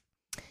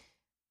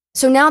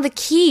 So now the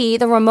key,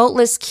 the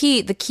remoteless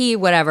key, the key,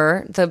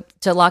 whatever,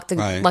 to lock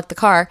the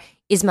car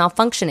is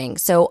malfunctioning.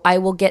 So I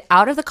will get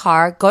out of the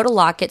car, go to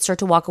lock it, start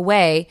to walk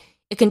away.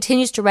 It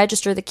continues to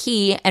register the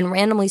key and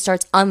randomly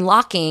starts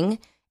unlocking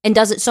and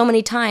does it so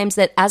many times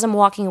that as I'm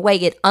walking away,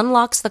 it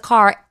unlocks the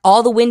car,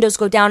 all the windows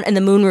go down and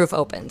the moonroof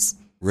opens.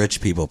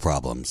 Rich people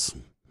problems.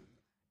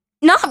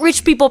 Not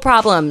rich people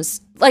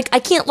problems. Like I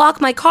can't lock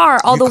my car,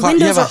 all the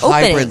windows are You have a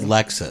hybrid opening.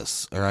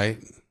 Lexus, all right?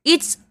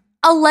 It's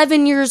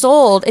 11 years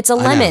old. It's a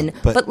know, lemon.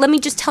 but- But let me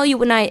just tell you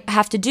what I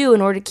have to do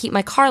in order to keep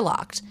my car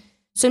locked.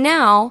 So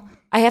now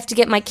I have to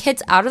get my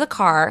kids out of the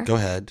car Go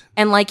ahead.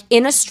 and like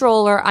in a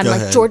stroller, I'm Go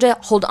like, ahead. Georgia,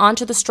 hold on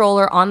to the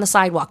stroller on the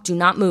sidewalk. Do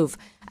not move.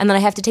 And then I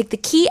have to take the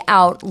key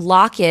out,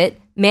 lock it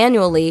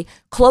manually,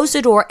 close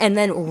the door, and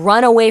then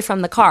run away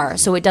from the car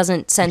so it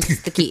doesn't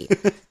sense the key.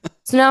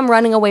 So now I'm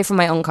running away from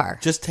my own car.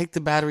 Just take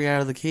the battery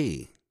out of the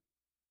key.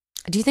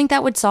 Do you think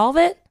that would solve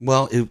it?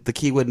 Well, the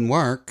key wouldn't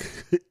work.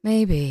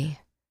 Maybe.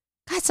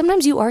 God,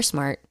 sometimes you are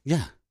smart.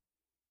 Yeah.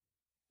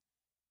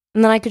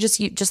 And then I could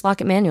just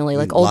lock it manually,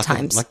 like old Lock it-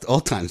 times. Like the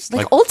old times.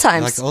 Like old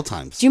times. Like the old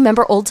times. Do you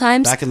remember old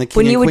times? Back in the King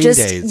when and you would Queen just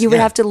days, you would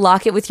yeah. have to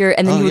lock it with your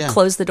and then Oh, you would yeah.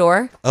 close the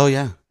door. Oh,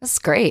 yeah. That's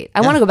great. I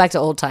Yeah. want to go back to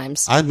old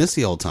times. I miss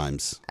the old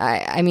times.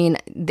 I mean,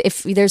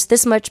 if there's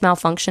this much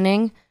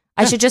malfunctioning,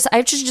 I should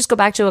just go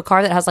back to a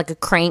car that has like a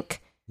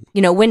crank,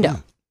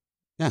 window.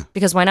 Yeah.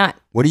 Because why not?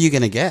 What are you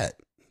going to get?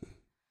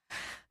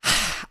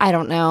 I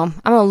don't know.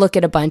 I'm gonna look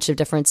at a bunch of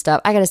different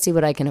stuff. I got to see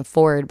what I can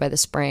afford by the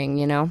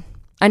spring.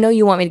 I know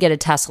you want me to get a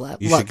Tesla.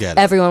 You Look, should get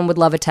it. everyone would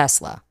love a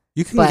Tesla.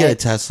 You can But- get a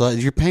Tesla.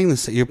 You're paying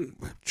this.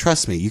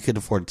 Trust me, you could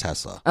afford a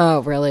Tesla.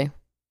 Oh, really?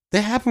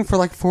 They have them for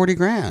like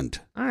 $40,000.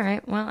 All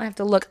right. Well, I have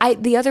to look.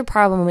 The other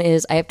problem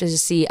is I have to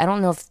just see. I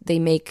don't know if they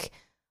make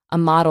a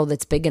model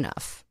that's big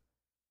enough.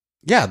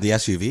 Yeah, the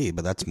SUV,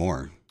 but that's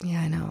more. Yeah,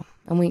 I know.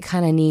 And we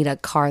kind of need a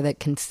car that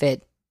can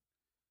fit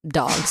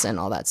dogs and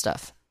all that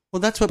stuff. Well,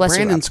 that's what Bless you,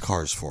 Brandon's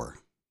car's for.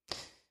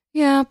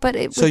 Yeah,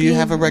 but So you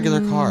have a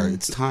regular car.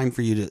 It's time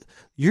for you to.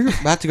 You're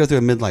about to go through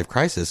a midlife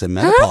crisis and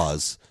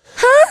menopause.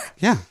 Huh?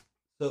 Yeah.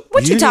 So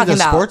What you need talking a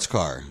about? sports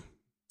car.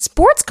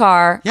 Sports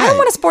car? Yeah. I don't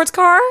want a sports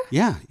car.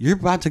 Yeah, you're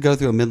about to go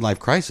through a midlife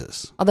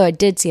crisis. Although I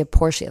did see a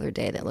Porsche the other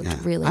day that looked Yeah.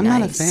 really I'm nice.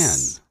 not a fan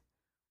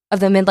Of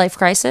the midlife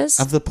crisis?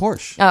 of the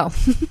Porsche. Oh.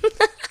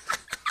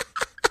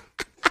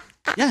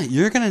 Yeah,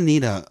 you're gonna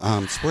need a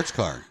sports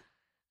car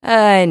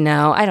I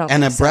know. I don't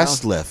and a think so.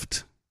 breast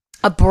lift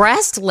A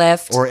breast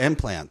lift? or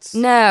implants.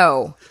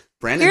 No.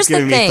 Brandon's Here's the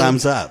giving me thing.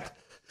 thumbs up.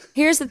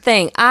 Here's the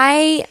thing.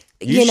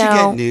 You should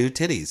know, get new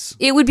titties.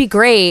 it would be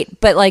great,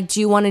 but like, do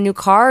you want a new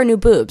car or new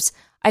boobs?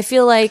 I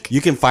feel like,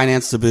 You can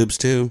finance the boobs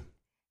too.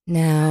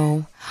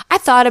 no. I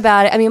thought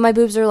about it. I mean, my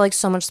boobs are like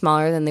so much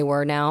smaller than they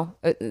were now,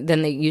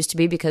 than they used to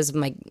be because of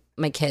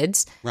my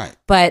kids. Right.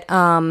 But,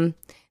 I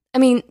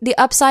mean, the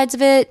upsides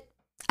of it,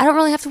 I don't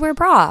really have to wear a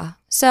bra.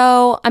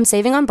 So I'm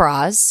saving on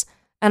bras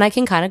and I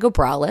can kind of go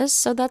braless.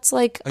 So that's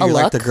like Oh, a you're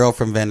look. like the girl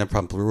from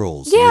Vanderpump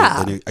Rules.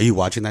 Yeah. Are you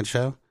watching that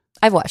show?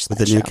 I've watched With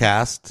that the new show.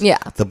 cast? Yeah.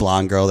 The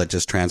blonde girl that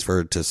just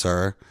transferred to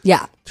Sir,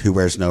 Yeah. who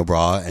wears no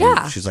bra. And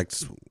Yeah. she's like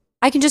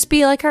I can just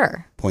be like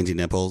her. pointy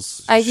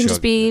nipples. I can She'll-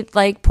 just be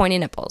like pointy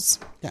nipples.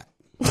 Yeah.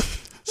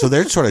 So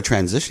they're sort of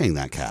transitioning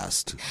that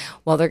cast.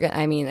 Well, they're gonna.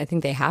 I mean, I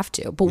think they have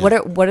to. But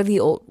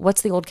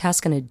what's the old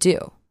cast gonna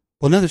do?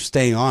 Well, no, they're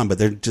staying on, but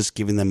they're just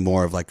giving them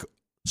more of like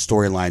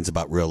storylines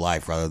about real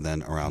life rather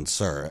than around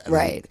Sir. And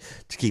Right. then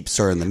to keep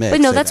Sir in the mix.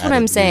 But no, they've that's what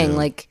I'm added saying. new-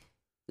 Like,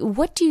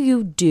 what do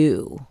you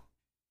do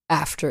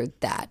after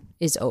that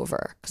is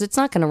over? Because it's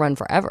not gonna run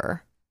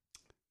forever.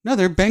 No,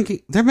 they're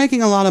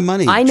making a lot of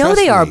money. I know Trust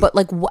they are, me. but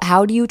like,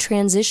 how do you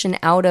transition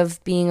out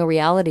of being a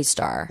reality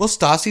star? Well,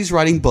 Stassi's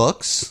writing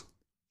books.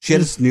 She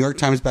had Mm. a New York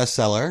Times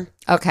bestseller.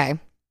 Okay.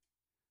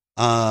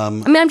 I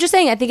mean, I'm just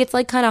saying, I think it's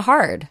like kind of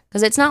hard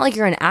because it's not like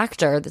you're an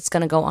actor that's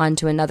going to go on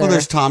to another. Well,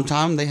 there's Tom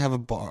Tom. They have a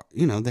bar.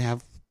 They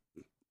have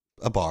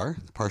a bar,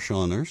 partial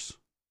owners.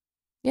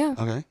 Yeah.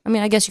 Okay. I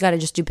mean, I guess you got to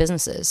just do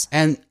businesses.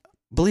 And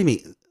believe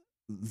me,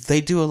 they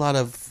do a lot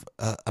of,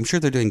 I'm sure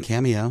they're doing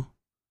Cameo.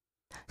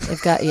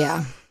 They've got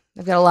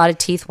a lot of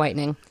teeth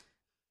whitening.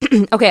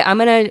 Okay, I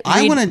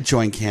want to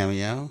join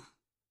Cameo.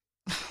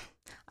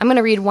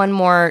 read one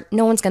more.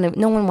 No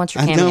one wants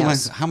your I know.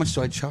 cameos. How much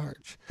do I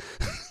charge?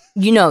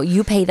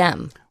 You pay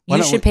them.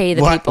 You should pay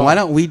the people. Why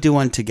don't we do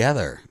one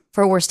together?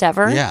 For worst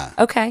ever? Yeah.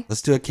 Okay.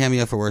 Let's do a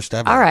Cameo for Worst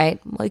Ever. All right.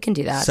 Well, you can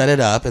do that. Set it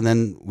up, and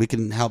then we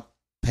can help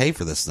pay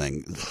for this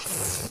thing.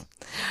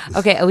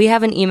 Okay, we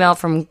have an email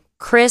from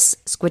Chris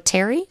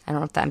Squiteri. I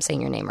don't know if I'm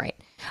saying your name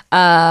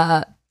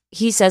right.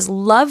 He says,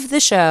 love the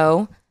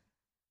show.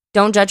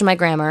 Don't judge my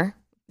grammar.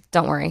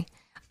 Don't worry.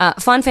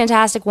 Fun,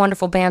 fantastic,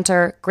 wonderful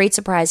banter. Great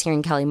surprise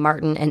hearing Kelly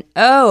Martin. And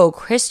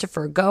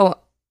Christopher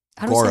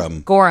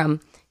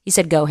Gorham. He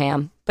said go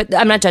ham. But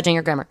I'm not judging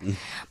your grammar.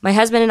 My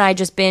husband and I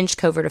just binged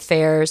Covert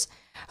Affairs.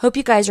 Hope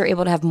you guys are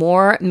able to have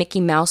more Mickey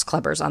Mouse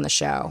clubbers on the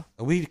show.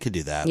 We could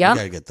do that. Yep. We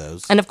got to get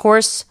those. And of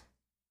course,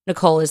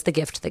 Nicole is the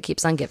gift that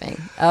keeps on giving.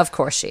 Of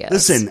course she is.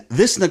 Listen,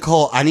 this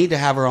Nicole, I need to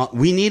have her on.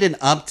 We need an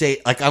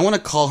update. Like, I want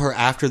to call her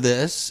after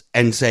this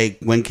and say,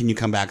 when can you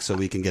come back so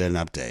we can get an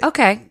update?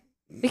 Okay.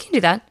 We can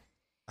do that.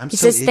 He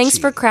so says, thanks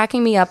itchy. for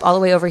cracking me up all the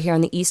way over here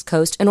on the East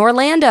Coast in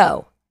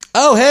Orlando.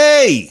 Oh,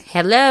 hey!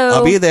 Hello.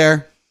 I'll be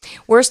there.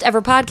 Worst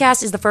Ever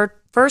Podcast is the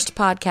first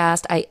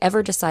podcast I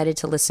ever decided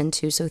to listen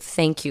to, so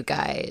thank you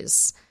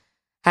guys.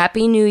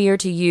 Happy New Year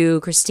to you,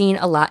 Christine,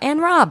 Allah,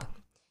 and Rob.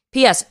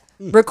 P.S.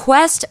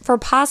 Request for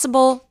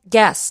possible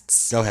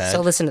guests. Go ahead.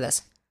 So listen to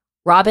this.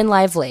 Robin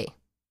Lively.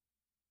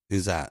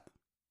 Who's that?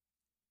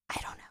 I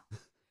don't know.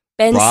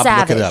 Ben Rob,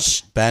 Savage. look it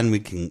up.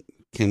 Ben,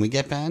 can we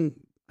get Ben?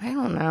 I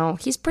don't know.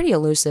 He's pretty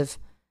elusive.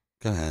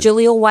 Go ahead.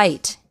 Jaleel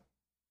White.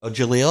 Oh,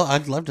 Jaleel?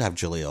 I'd love to have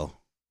Jaleel.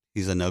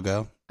 He's a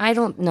no-go? I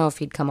don't know if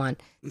he'd come on.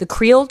 The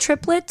Creel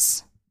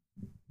triplets.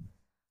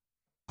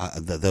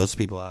 Those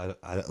people, I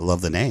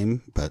love the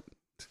name, but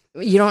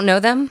You don't know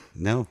them?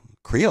 no.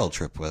 Creole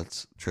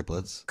triplets.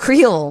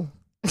 Creel.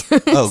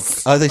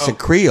 Oh, they said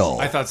Creole.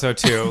 I thought so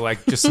too.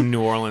 Like just some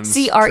New Orleans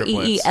Creel.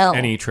 triplets.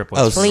 Any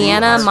triplets. Oh, from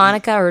Leanna, New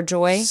Monica, or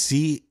Joy.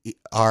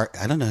 C-R.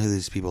 I don't know who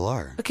these people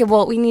are. Okay,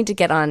 well, we need to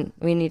get on.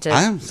 We need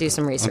to do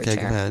some research Okay,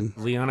 go here. ahead. Orleans.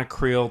 Leanna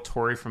Creel,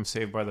 Tori from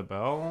Saved by the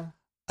Bell.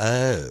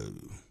 Oh.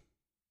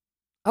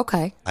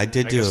 Okay. I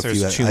did I do guess a few.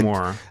 there's two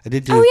more. I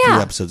did do Oh, a few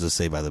yeah. episodes of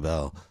Saved by the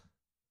Bell.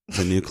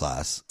 The new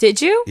class.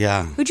 Did you?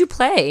 Yeah. Who'd you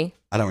play?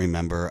 I don't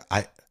remember.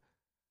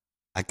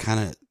 I kind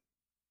of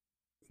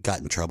got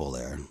in trouble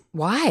there.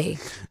 Why?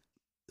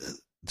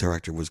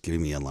 Director was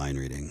giving me a line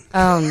reading.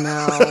 Oh,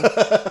 no.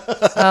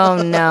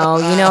 Oh, no.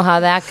 You know how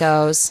that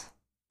goes.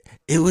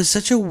 It was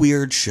such a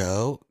weird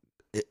show.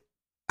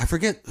 I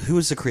forget who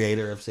was the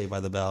creator of Saved by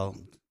the Bell.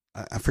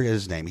 I forget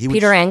his name.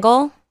 Peter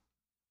Engel?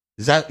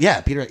 Is that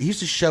Peter? He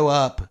used to show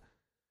up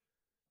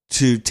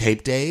to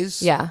tape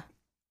days. Yeah.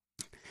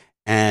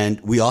 And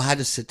we all had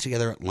to sit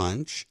together at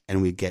lunch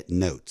and we'd get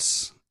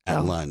notes at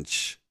Oh.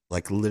 lunch.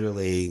 Like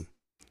literally,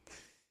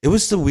 it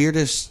was the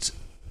weirdest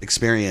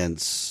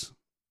experience.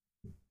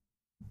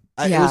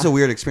 It Yeah. was a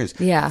weird experience.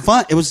 Yeah.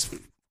 Fun. It was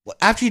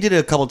After you did it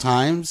a couple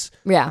times,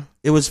 Yeah.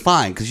 it was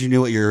fine because you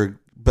knew what you're.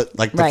 But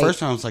like the Right. first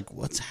time, I was like,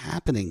 "What's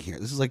happening here?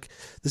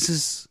 This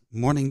is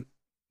morning,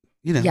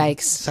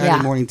 Yikes. Saturday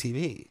Yeah. morning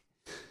TV."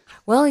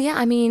 Well, yeah.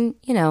 I mean,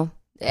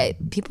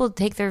 people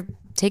take their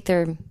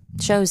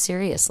shows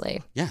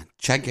seriously. Yeah,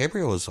 Chad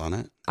Gabriel was on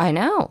it. I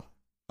know.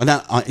 Oh,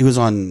 not he was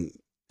on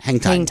Hang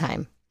Time. Hang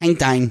time. Hang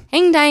Time.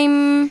 Hang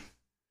time.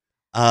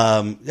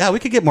 Yeah, we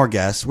could get more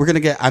guests. I'm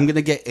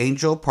gonna get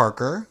Angel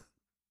Parker.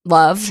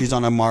 Love. She's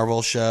on a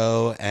Marvel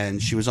show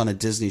and she was on a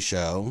Disney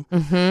show.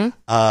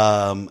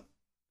 Mm-hmm.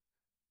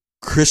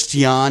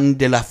 Christian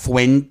de la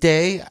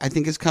Fuente, I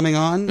think, is coming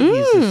on.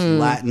 He's this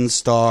Latin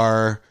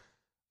star.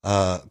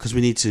 Because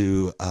we need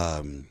to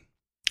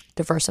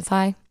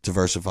Diversify.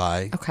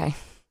 You Okay.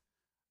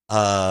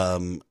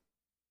 know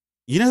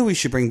who we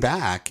should bring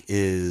back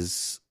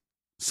is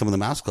some of the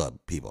Mouse Club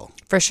people.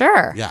 For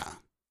sure. Yeah.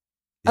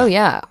 Oh,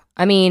 yeah.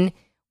 I mean,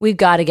 we've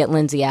got to get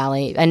Lindsay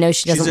Alley. I know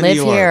she She's doesn't in live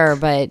New York. here,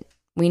 but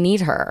we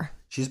need her.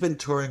 She's been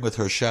touring with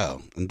her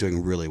show and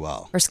doing really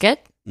well. Her skit?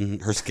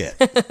 Her skit.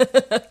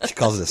 She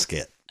calls it a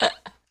skit.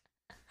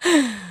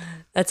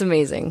 That's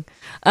amazing.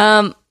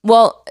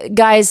 Well,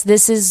 guys,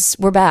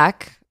 we're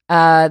back.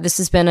 This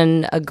has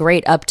been a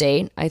great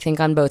update, I think,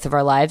 on both of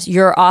our lives.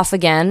 You're off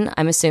again,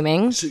 I'm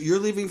assuming. So you're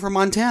leaving for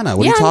Montana.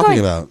 What are Yeah, you I'm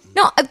talking going. about?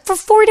 No, for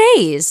 4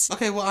 days.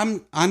 Okay, well,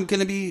 I'm going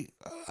to be...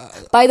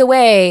 By the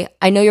way,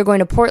 I know you're going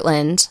to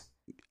Portland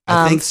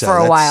I think so. for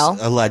a That's while.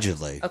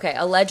 Allegedly. Okay,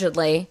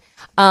 allegedly.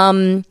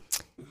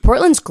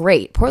 Portland's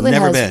great. Portland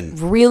Never has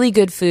been. really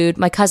good food.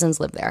 My cousins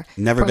live there.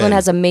 Never Portland been.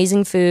 has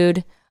amazing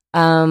food,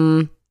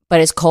 but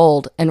it's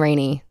cold and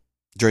rainy.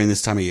 During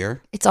this time of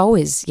year? It's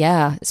always,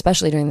 yeah,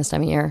 especially during this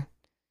time of year.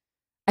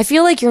 I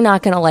feel like you're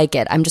not going to like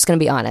it. I'm just going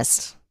to be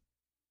honest.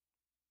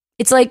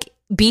 It's like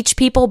beach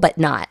people, but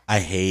not. I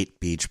hate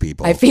beach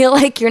people. I feel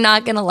like you're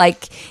not going to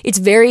like, it's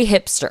very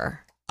hipster.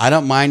 I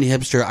don't mind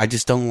hipster. I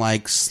just don't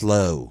like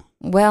slow.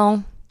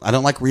 Well, I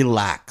don't like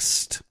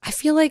relaxed. I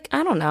feel like,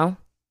 I don't know.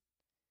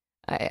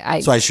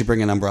 So I should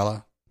bring an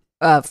umbrella?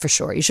 For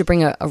sure. You should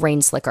bring a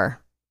rain slicker.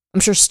 I'm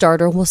sure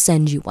Starter will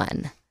send you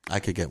one. I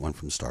could get one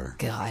from Starter.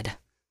 God.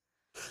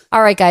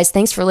 All right, guys.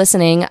 Thanks for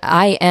listening.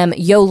 I am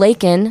Yo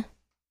Lakin.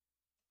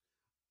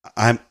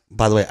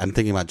 By the way, I'm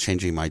thinking about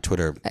changing my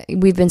Twitter.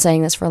 We've been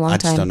saying this for a long I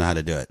time. just don't know how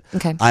to do it.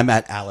 Okay. I'm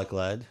at Alec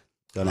Led.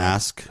 Don't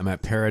ask. I'm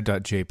at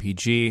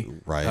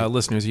para.jpg. Right.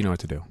 Listeners, you know what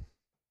to do.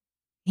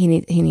 He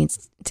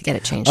needs to get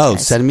it changed. Oh,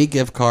 guys. send me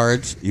gift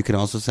cards. You can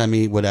also send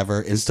me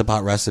whatever,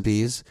 Instapot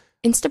recipes.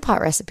 Instapot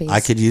recipes. I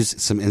could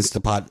use some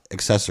Instapot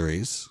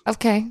accessories.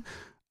 Okay.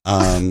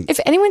 If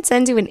anyone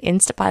sends you an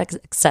Instapot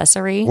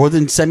accessory, Or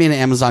then send me an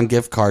Amazon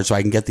gift card so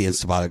I can get the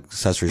Instapot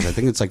accessories. I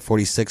think it's like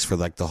 $46 for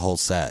like the whole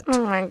set.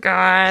 oh my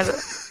God,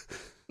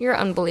 you're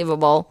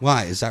unbelievable.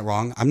 Why? Is that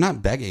wrong? I'm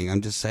not begging.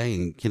 I'm just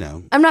saying,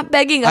 I'm not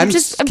begging. I'm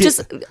just I'm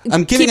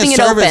giving keeping a it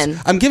service. open.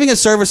 I'm giving a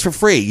service for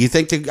free. You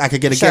think that I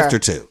could get a Sure. gift or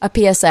two? A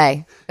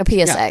PSA. A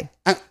PSA.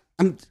 Yeah.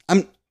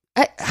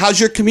 How's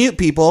your commute,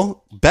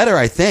 people? Better,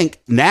 I think,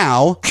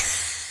 now.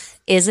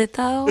 Is it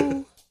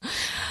though?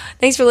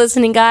 Thanks for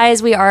listening,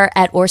 guys. We are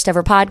at Worst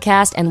Ever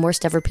Podcast and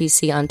Worst Ever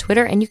PC on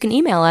Twitter, and you can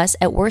email us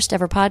at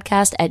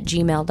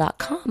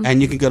worsteverpodcast@gmail.com.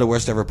 And you can go to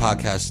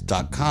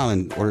worsteverpodcast.com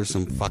and order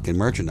some fucking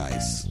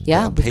merchandise.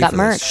 Yeah, I'll we've pay got for this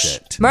merch.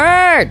 shit.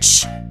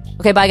 Merch.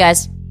 Okay, bye,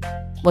 guys.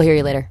 We'll hear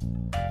you later.